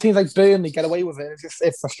 but teams like Burnley get away with it.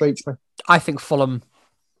 It frustrates me. I think Fulham...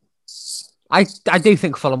 I do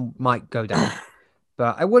think Fulham might go down.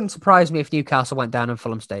 But it wouldn't surprise me if Newcastle went down and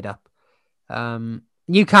Fulham stayed up.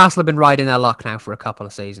 Newcastle have been riding their luck now for a couple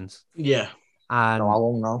of seasons. Yeah. And how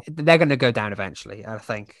long now? They're going to go down eventually, I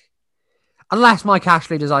think. Unless Mike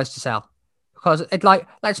Ashley decides to sell. Because,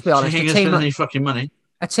 let's be honest, any fucking money.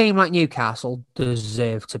 A team like Newcastle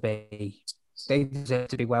deserve to be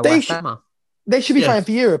where West Ham are. They should be fighting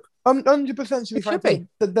for Europe. 100% should be fighting.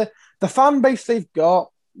 The fan base they've got,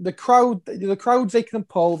 the crowds they can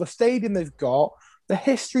pull, the stadium they've got, the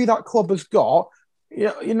history that club has got.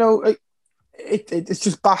 It's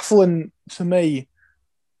just baffling to me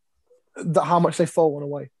that how much they've fallen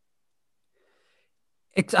away.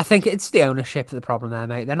 I think it's the ownership of the problem there,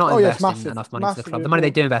 mate. They're not investing enough money into the club. The money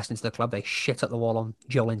they do invest into the club, they shit at the wall on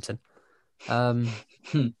Joelinton. Hey.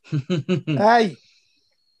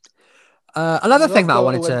 Another thing that I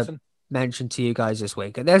wanted to mention to you guys this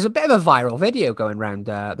week, there's a bit of a viral video going around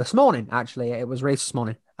this morning. Actually, it was released this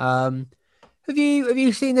morning. Have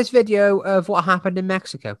you seen this video of what happened in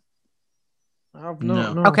Mexico?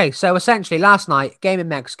 No. Okay, so essentially last night, game in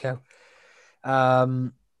Mexico.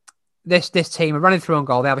 This team are running through on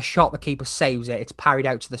goal. They have a shot. The keeper saves it. It's parried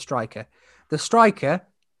out to the striker. The striker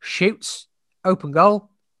shoots, open goal,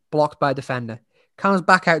 blocked by a defender. Comes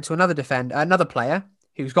back out to another player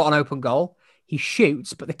who's got an open goal. He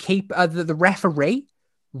shoots, but the referee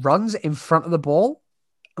runs in front of the ball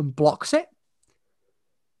and blocks it,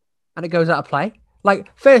 and it goes out of play.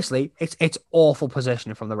 Firstly, it's awful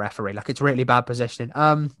positioning from the referee. It's really bad positioning.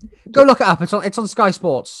 Go look it up. It's on Sky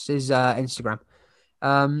Sports' Instagram.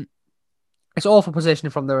 It's awful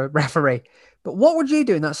positioning from the referee. But what would you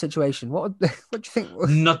do in that situation? What do you think?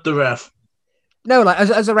 Not the ref. No,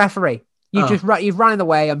 as a referee, you've run in the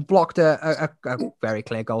way and blocked a very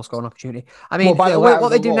clear goal scoring opportunity. I mean, what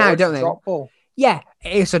they do now, don't they? Drop ball. Yeah,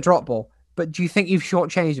 it's a drop ball. But do you think you've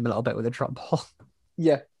shortchanged him a little bit with a drop ball?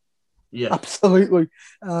 Yeah, But absolutely.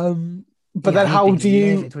 Then how do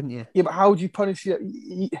you? Wouldn't you? Yeah, but how do you punish it?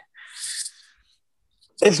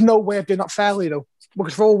 There's no way of doing that fairly, though.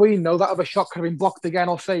 Because for all we know, that other shot could have been blocked again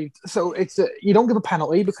or saved. So you don't give a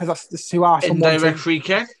penalty because that's too harsh. Indirect free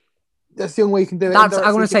kick. That's the only way you can do it. I'm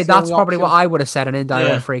going to say that's probably what I would have said, an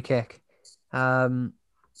indirect free kick. But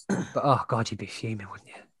oh god, you'd be fuming, wouldn't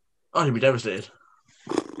you? Oh, you'd be devastated.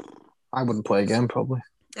 I wouldn't play again, probably.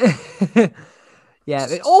 Yeah,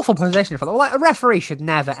 awful position for them. A referee should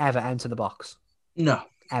never ever enter the box. No,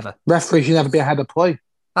 ever. Referee should never be ahead of play.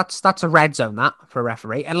 That's a red zone for a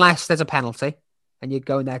referee, unless there's a penalty. And you'd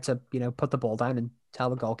go in there to, put the ball down and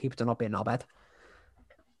tell the goalkeeper to not be a knobhead.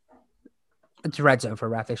 It's a red zone for a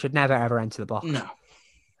ref. They should never, ever enter the box. No.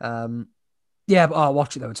 Yeah, but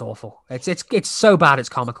watch it, though. It's awful. It's so bad, it's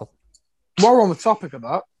comical. While we're on the topic of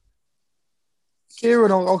that,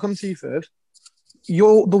 Kieran, I'll come to you first.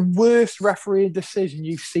 You're the worst refereeing decision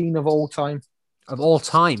you've seen of all time. Of all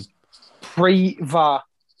time? Pre-VAR.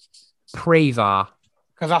 Pre-VAR.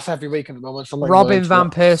 Because that's every week at the moment. Robin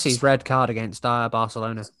Van Persie's red card against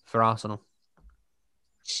Barcelona for Arsenal.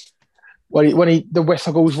 When the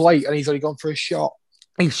whistle goes late and he's only gone for a shot.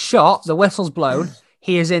 He's shot, the whistle's blown.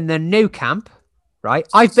 He is in the new camp, right?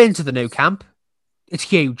 I've been to the new camp. It's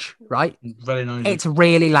huge, right? Very noisy. It's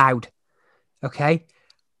really loud. Okay.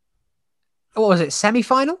 What was it?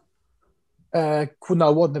 Semi-final? No, it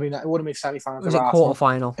wouldn't have been. It wouldn't have been semi-final. Was it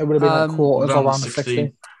quarter-final? It would have been quarters or round of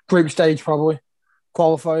 16. Group stage, probably.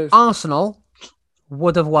 Qualifiers. Arsenal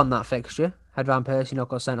would have won that fixture had Van Persie not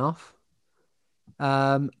got sent off.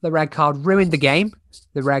 The red card ruined the game.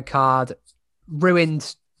 The red card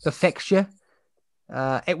ruined the fixture.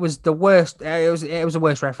 It was the worst. It was the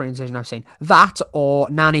worst refereeing decision I've seen. That or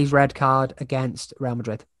Nani's red card against Real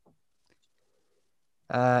Madrid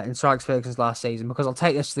in Sir Alex Ferguson's last season. Because I'll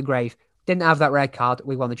take this to the grave. Didn't have that red card.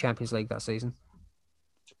 We won the Champions League that season.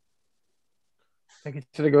 Take it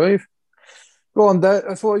to the grave. Go on,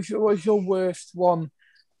 Darren. So what's your worst one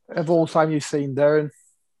of all time you've seen, Darren?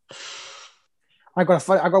 I got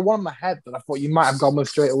one in my head that I thought you might have gone with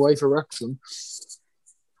straight away for Wrexham.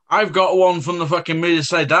 I've got one from the fucking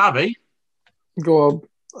Merseyside derby. Go on.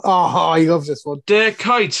 Oh, he loves this one. Dirk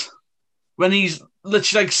Kuyt, when he's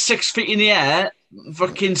literally like 6 feet in the air,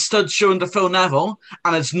 fucking stud showing to Phil Neville,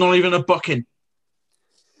 and it's not even a booking.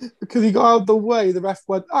 Because he got out of the way, the ref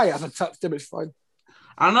went, I haven't touched him, it's fine.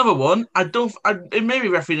 Another one, it may be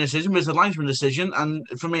referee decision, but it's a linesman decision, and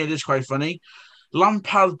for me it is quite funny.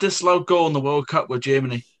 Lampard disallowed goal in the World Cup with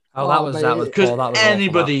Germany. Oh, that was Because poor. That was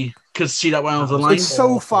anybody could see that went over the line. It's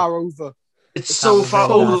so far over. It's so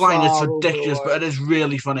far over the line, it's Far ridiculous, over the but it is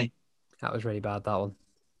really funny. That was really bad, that one.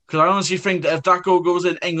 Because I honestly think that if that goal goes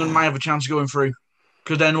in, England might have a chance of going through.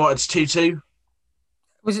 Because then what, it's 2-2?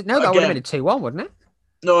 Was it? No, that would have been a 2-1, wouldn't it?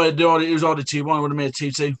 No, it was already 2-1. It would have made it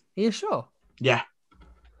 2-2. Are you sure? Yeah.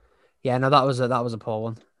 Yeah, no, that was a poor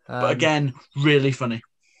one. But again, really funny.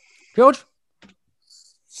 George?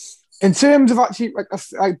 In terms of actually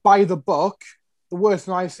like by the book, the worst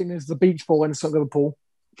thing I've seen is the beach ball in Liverpool.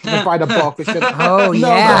 By the book. Oh,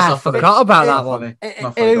 yeah, I forgot about that one.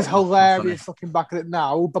 It is hilarious looking back at it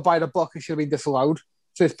now, but by the book, it should have been disallowed.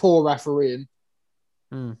 So it's poor refereeing.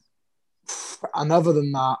 And other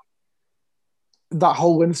than that, that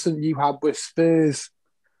whole incident you had with Spurs.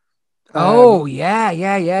 Where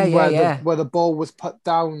the ball was put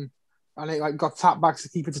down and it got tapped back to the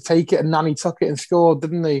keeper to take it, and Nani took it and scored,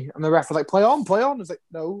 didn't he? And the ref was like, play on. I was like,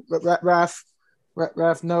 no, ref,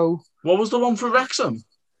 no. What was the one for Wrexham?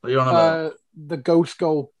 What are you on about? The ghost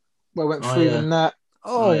goal where it went through the net.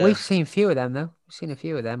 We've seen a few of them, though. We've seen a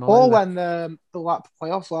few of them. Or when the lap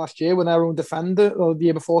playoffs last year, when their own defender, or the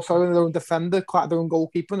year before, sorry, when their own defender clapped their own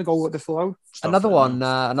goalkeeper and the goal got disallowed. Another one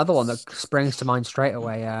that springs to mind straight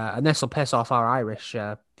away, and this will piss off our Irish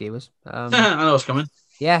viewers. I know what's coming.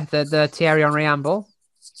 Yeah, the Thierry Henry handball.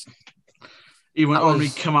 He went on, he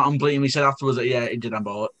come out and blatantly said afterwards that, he did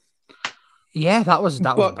handball it. Yeah, that was.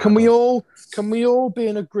 But can we all be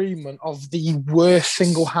in agreement of the worst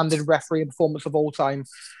single-handed referee performance of all time?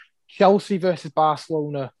 Chelsea versus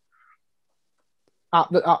Barcelona at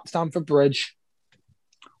Stamford Bridge.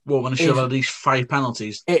 Well, when I show at least 5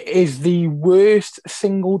 penalties. It is the worst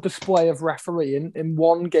single display of refereeing in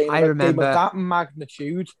one game. I remember game of that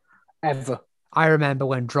magnitude ever. I remember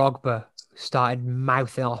when Drogba started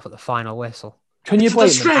mouthing off at the final whistle. Can you blame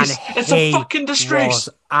him? It's a fucking disgrace. Was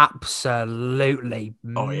absolutely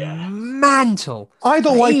mental. I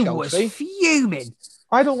don't like Chelsea. He was fuming.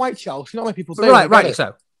 I don't like Chelsea. Not many people do. Right,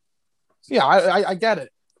 so. Yeah, I get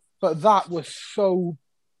it. But that was so...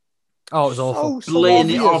 Oh, it was awful. So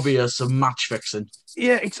blatantly obvious of match fixing.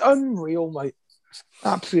 Yeah, it's unreal, mate.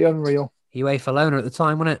 Absolutely unreal. UEFA loaner at the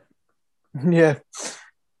time, wasn't it? Yeah.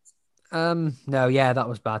 No, yeah, that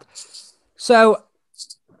was bad. So...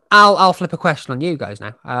 I'll flip a question on you guys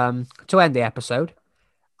now. To end the episode,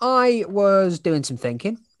 I was doing some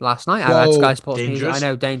thinking last night. I had Sky Sports News. I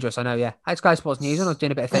know, dangerous. I know, yeah. I had Sky Sports News and I was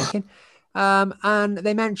doing a bit of thinking. And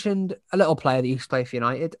they mentioned a little player that used to play for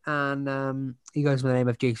United, and he goes by the name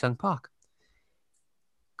of Ji-sung Park.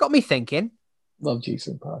 Got me thinking. Love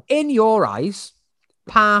Ji-sung Park. In your eyes,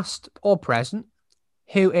 past or present,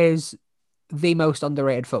 who is the most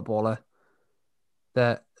underrated footballer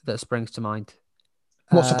that springs to mind?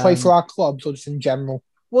 What's to play for our clubs or just in general?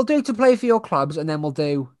 We'll do to play for your clubs, and then we'll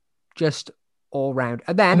do just all round,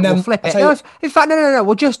 and then we'll flip it. No, in fact, no.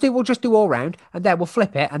 We'll just do all round, and then we'll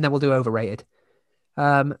flip it, and then we'll do overrated.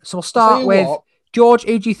 So we'll start with George.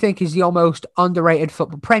 Who do you think is the almost underrated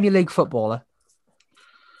Premier League footballer?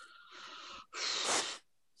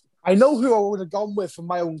 I know who I would have gone with for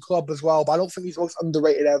my own club as well, but I don't think he's the most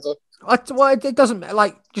underrated ever. Well, it doesn't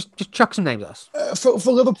just chuck some names at us.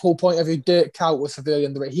 For Liverpool point of view, Dirk Kuyt was severely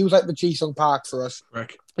underrated. He was like the Ji-sung Park for us.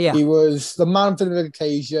 Rick. Yeah, he was the man for the big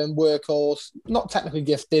occasion, workhorse, not technically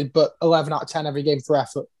gifted, but 11 out of 10 every game for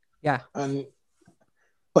effort. Yeah,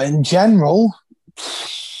 but in general,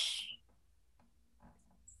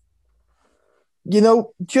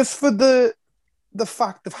 just for the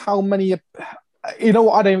fact of how many. You know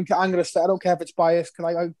what? I'm going to say. I don't care if it's biased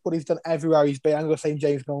because what he's done everywhere he's been. I'm going to say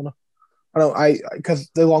James Milner. Because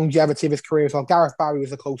the longevity of his career as well. Gareth Barry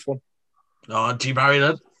was a close one. Oh, G. Barry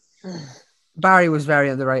did. Barry was very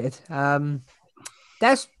underrated.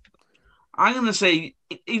 Des? I'm going to say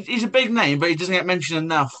he's a big name, but he doesn't get mentioned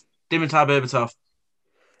enough. Dimitar Berbatov.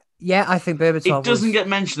 Yeah, I think Berbatov. He doesn't get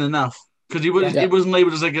mentioned enough because he wasn't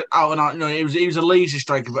able to get out and out. He was a lazy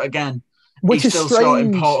striker, but again, he still scored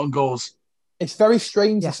important goals. It's very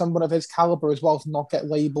strange for someone of his caliber as well to not get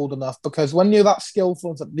labelled enough, because when you're that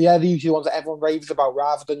skillful, they're the usually ones that everyone raves about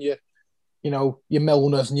rather than your your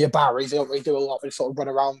Milners and your Barrys. They don't really do a lot. They sort of run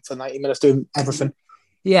around for 90 minutes doing everything.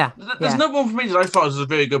 Yeah. There's no one for me that I thought was a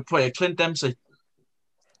very good player. Clint Dempsey.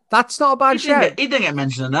 That's not a bad shout. He didn't get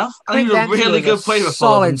mentioned enough. I Clint think he was a Dempsey really was good player for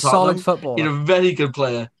solid Tottenham. footballer. He's a very good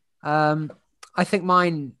player. I think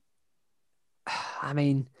mine. I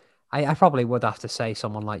mean, I probably would have to say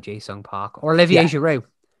someone like Ji-sung Park or Olivier Giroud.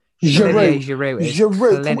 Olivier Giroud is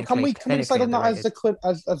Giroud. Can we decide on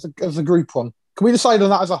that as a group one? Can we decide on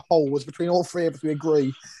that as a whole? Was between all three of us, we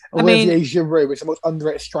agree. Olivier Giroud is the most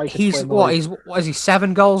underrated striker. What is he?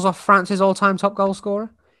 7 goals off France's all-time top goal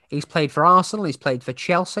scorer. He's played for Arsenal. He's played for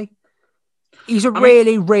Chelsea. He's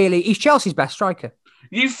he's Chelsea's best striker.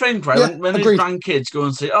 You think, right, when these grandkids go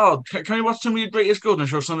and say, "Oh, can you watch some of your greatest goals and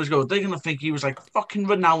show some of his goals?" They're gonna think he was like fucking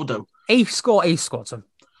Ronaldo. He scored some.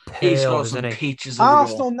 He scored some peaches.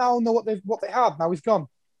 Arsenal now know what they had. Now he's gone.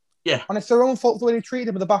 Yeah, and it's their own fault the way they treated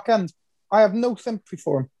him at the back end. I have no sympathy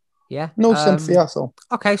for him. Yeah, no sympathy at all.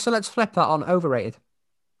 Okay, so let's flip that on overrated.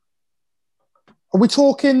 Are we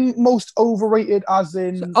talking most overrated as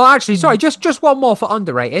in... sorry, just one more for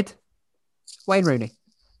underrated. Wayne Rooney.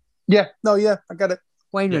 Yeah, I get it.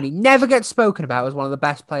 Wayne Rooney never gets spoken about as one of the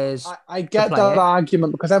best players. I get that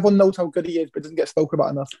argument because everyone knows how good he is, but doesn't get spoken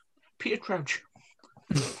about enough. Peter Crouch.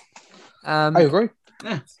 I agree.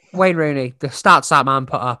 Yeah. Wayne Rooney, the stats that man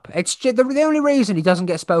put up. It's just, the only reason he doesn't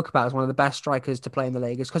get spoken about as one of the best strikers to play in the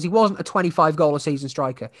league is because he wasn't a 25 goal a season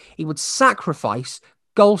striker. He would sacrifice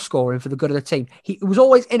goal scoring for the good of the team. He was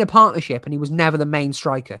always in a partnership and he was never the main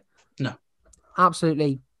striker. No.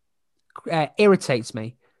 Absolutely irritates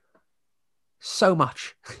me so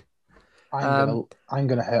much. I'm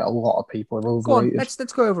gonna hurt a lot of people with overrated. Go on, let's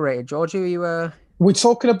go overrated, George. Who are you? We're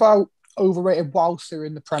talking about overrated whilst they're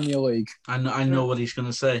in the Premier League. I know what he's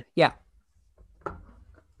gonna say. Yeah.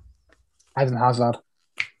 Eden Hazard.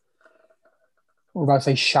 Or about to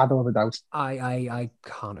say shadow of a doubt. I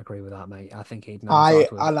can't agree with that, mate. I think Eden Hazard.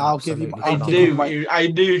 I'll give you. I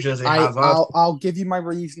do just Hazard. I'll give you my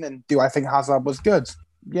reasoning. Do I think Hazard was good?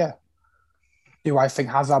 Yeah. Do I think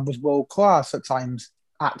Hazard was world class at times?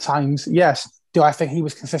 At times, yes. Do I think he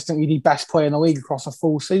was consistently the best player in the league across a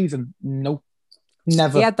full season? No.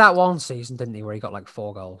 Never. He had that one season, didn't he, where he got like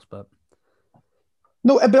 4 goals, but...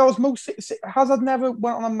 No, but I was Hazard never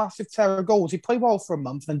went on a massive tear of goals. He played well for a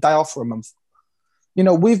month and die off for a month.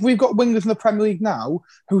 We've got wingers in the Premier League now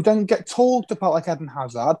who don't get talked about like Eden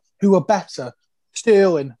Hazard, who are better.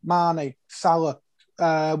 Sterling, Mane, Salah,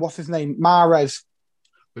 what's his name? Mahrez.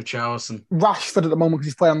 Richarlison. Rashford at the moment because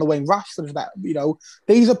he's playing on the wing. Rashford is better.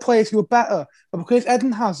 These are players who are better. But because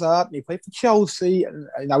Eden Hazard, he played for Chelsea and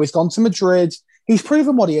now he's gone to Madrid, he's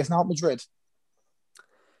proven what he is now at Madrid.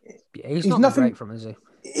 Yeah, he's not nothing great from, is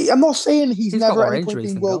he? I'm not saying he's never at any point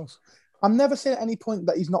been world. I'm never saying at any point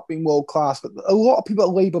that he's not been world class, but a lot of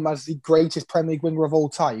people label him as the greatest Premier League winger of all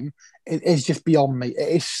time. It is just beyond me.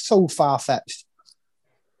 It is so far fetched.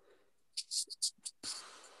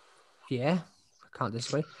 Yeah, I can't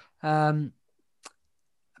disagree. Mine's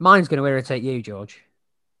going to irritate you, George.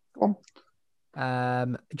 Go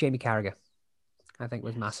on. Jamie Carragher, I think,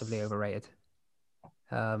 was massively overrated.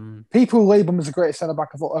 People label him as the greatest centre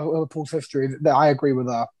back of Liverpool's history. I agree with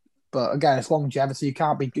that. But again, it's longevity. You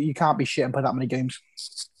can't be shit and play that many games.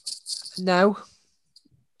 No,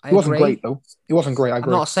 he wasn't great though. He wasn't great. I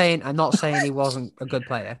agree. I'm not saying he wasn't a good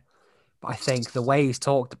player, but I think the way he's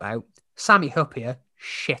talked about, Sami Hyypiä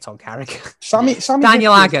shit on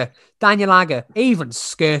Carragher. Daniel Agger, even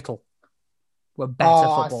Skirtle were better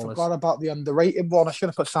footballers. I forgot about the underrated one. I should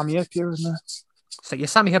have put Sami Hyypiä in there. So yeah,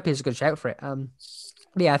 Sami Hyypiä is a good shout for it.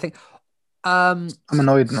 Yeah, I think. I'm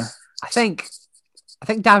annoyed now. I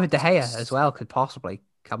think David De Gea as well could possibly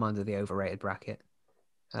come under the overrated bracket.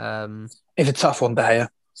 It's a tough one, De Gea.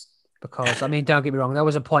 Because, don't get me wrong, there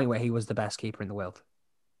was a point where he was the best keeper in the world.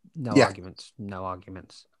 No arguments.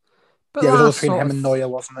 But it was all between him and Neuer,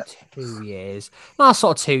 wasn't it? 2 years. Last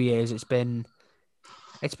sort of 2 years, it's been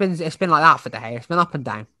like that for De Gea. It's been up and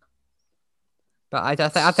down. But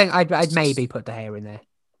I think I'd maybe put De Gea in there.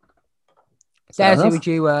 Des, who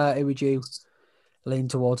would you lean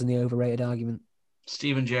towards in the overrated argument?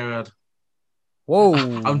 Steven Gerrard. Whoa!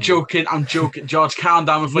 I'm joking. George, calm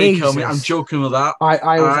down before you kill me. I'm joking with that.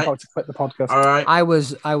 I was about to quit the podcast. All right. I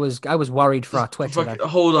was worried for our Twitter.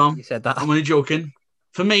 Hold on. You said that. I'm only joking.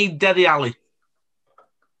 For me, Dele Alli.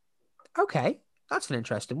 Okay, that's an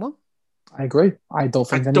interesting one. I agree. I don't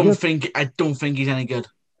think he's any good.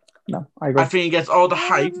 No, I agree. I think he gets all the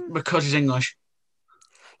hype because he's English.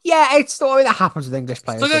 Yeah, it's the way that happens with English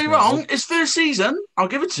players. Don't get me wrong. His first season, I'll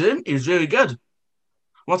give it to him. He was really good.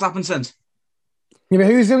 What's happened since? Yeah, but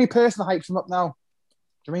who's the only person that hypes him up now?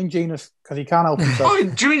 Jermaine Genius, because he can't help himself. Oh,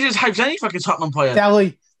 Jermaine just hypes any fucking Tottenham player.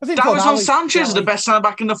 Deli. Davison Sanchez is the best centre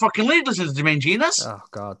back in the fucking league. Listen to Jermaine Genius. Oh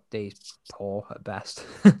God, he's poor at best.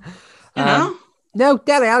 You know. No,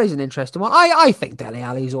 Dele Alli's an interesting one. I think Dele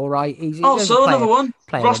Alli's all right. He's Also, another one,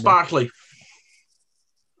 Ross Barkley.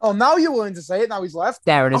 Oh, now you're willing to say it. Now he's left.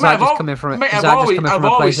 Darren, is that just coming from? Mate, I've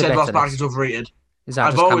always said Ross Barkley's overrated.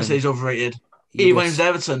 I've always said he's overrated. Even when he was at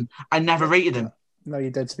Everton, I never rated him. No, you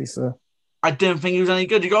did, to be fair. I didn't think he was any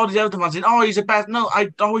good. You got all these Everton fans saying, "Oh, he's a bad." No, I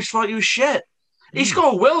always thought he was shit. He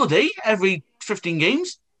scored will, did he? Every 15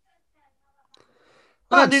 games.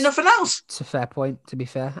 I do nothing else. It's a fair point, to be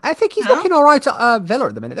fair. I think he's looking all right at Villa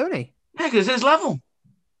at the minute, don't he? Yeah, because it's his level.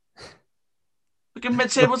 Looking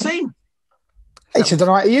mid-table team. He should have done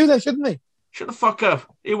right to you there, shouldn't he? Shut the fuck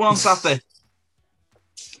up. He won on Saturday.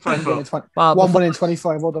 1 win in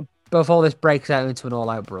 25, well done. Before this breaks out into an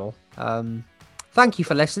all-out brawl, thank you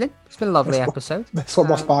for listening. It's been a lovely episode. That's what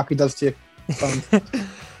Ross Barkley does to you.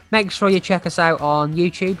 Make sure you check us out on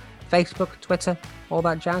YouTube, Facebook, Twitter, all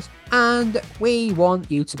that jazz. And we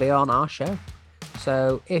want you to be on our show.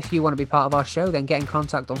 So if you want to be part of our show, then get in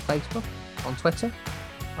contact on Facebook, on Twitter.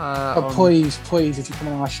 Please, if you come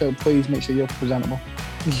on our show, please make sure you're presentable.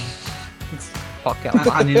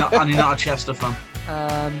 And you're not a Chester fan.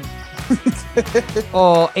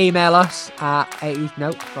 Or email us at 80s.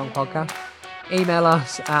 Nope, wrong podcast. Email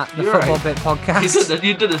us at the Football Bit Podcast.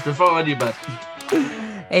 You did this before, hadn't you, Ben?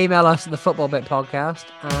 Email us at the Football Bit Podcast,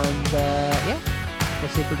 and we'll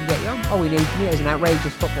see if we can get you on. All we need from you is an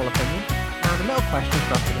outrageous football opinion and a little question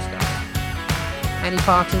for us to discuss. Any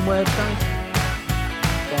parting words, guys?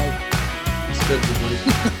 It's good,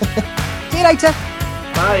 See you later.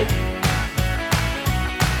 Bye.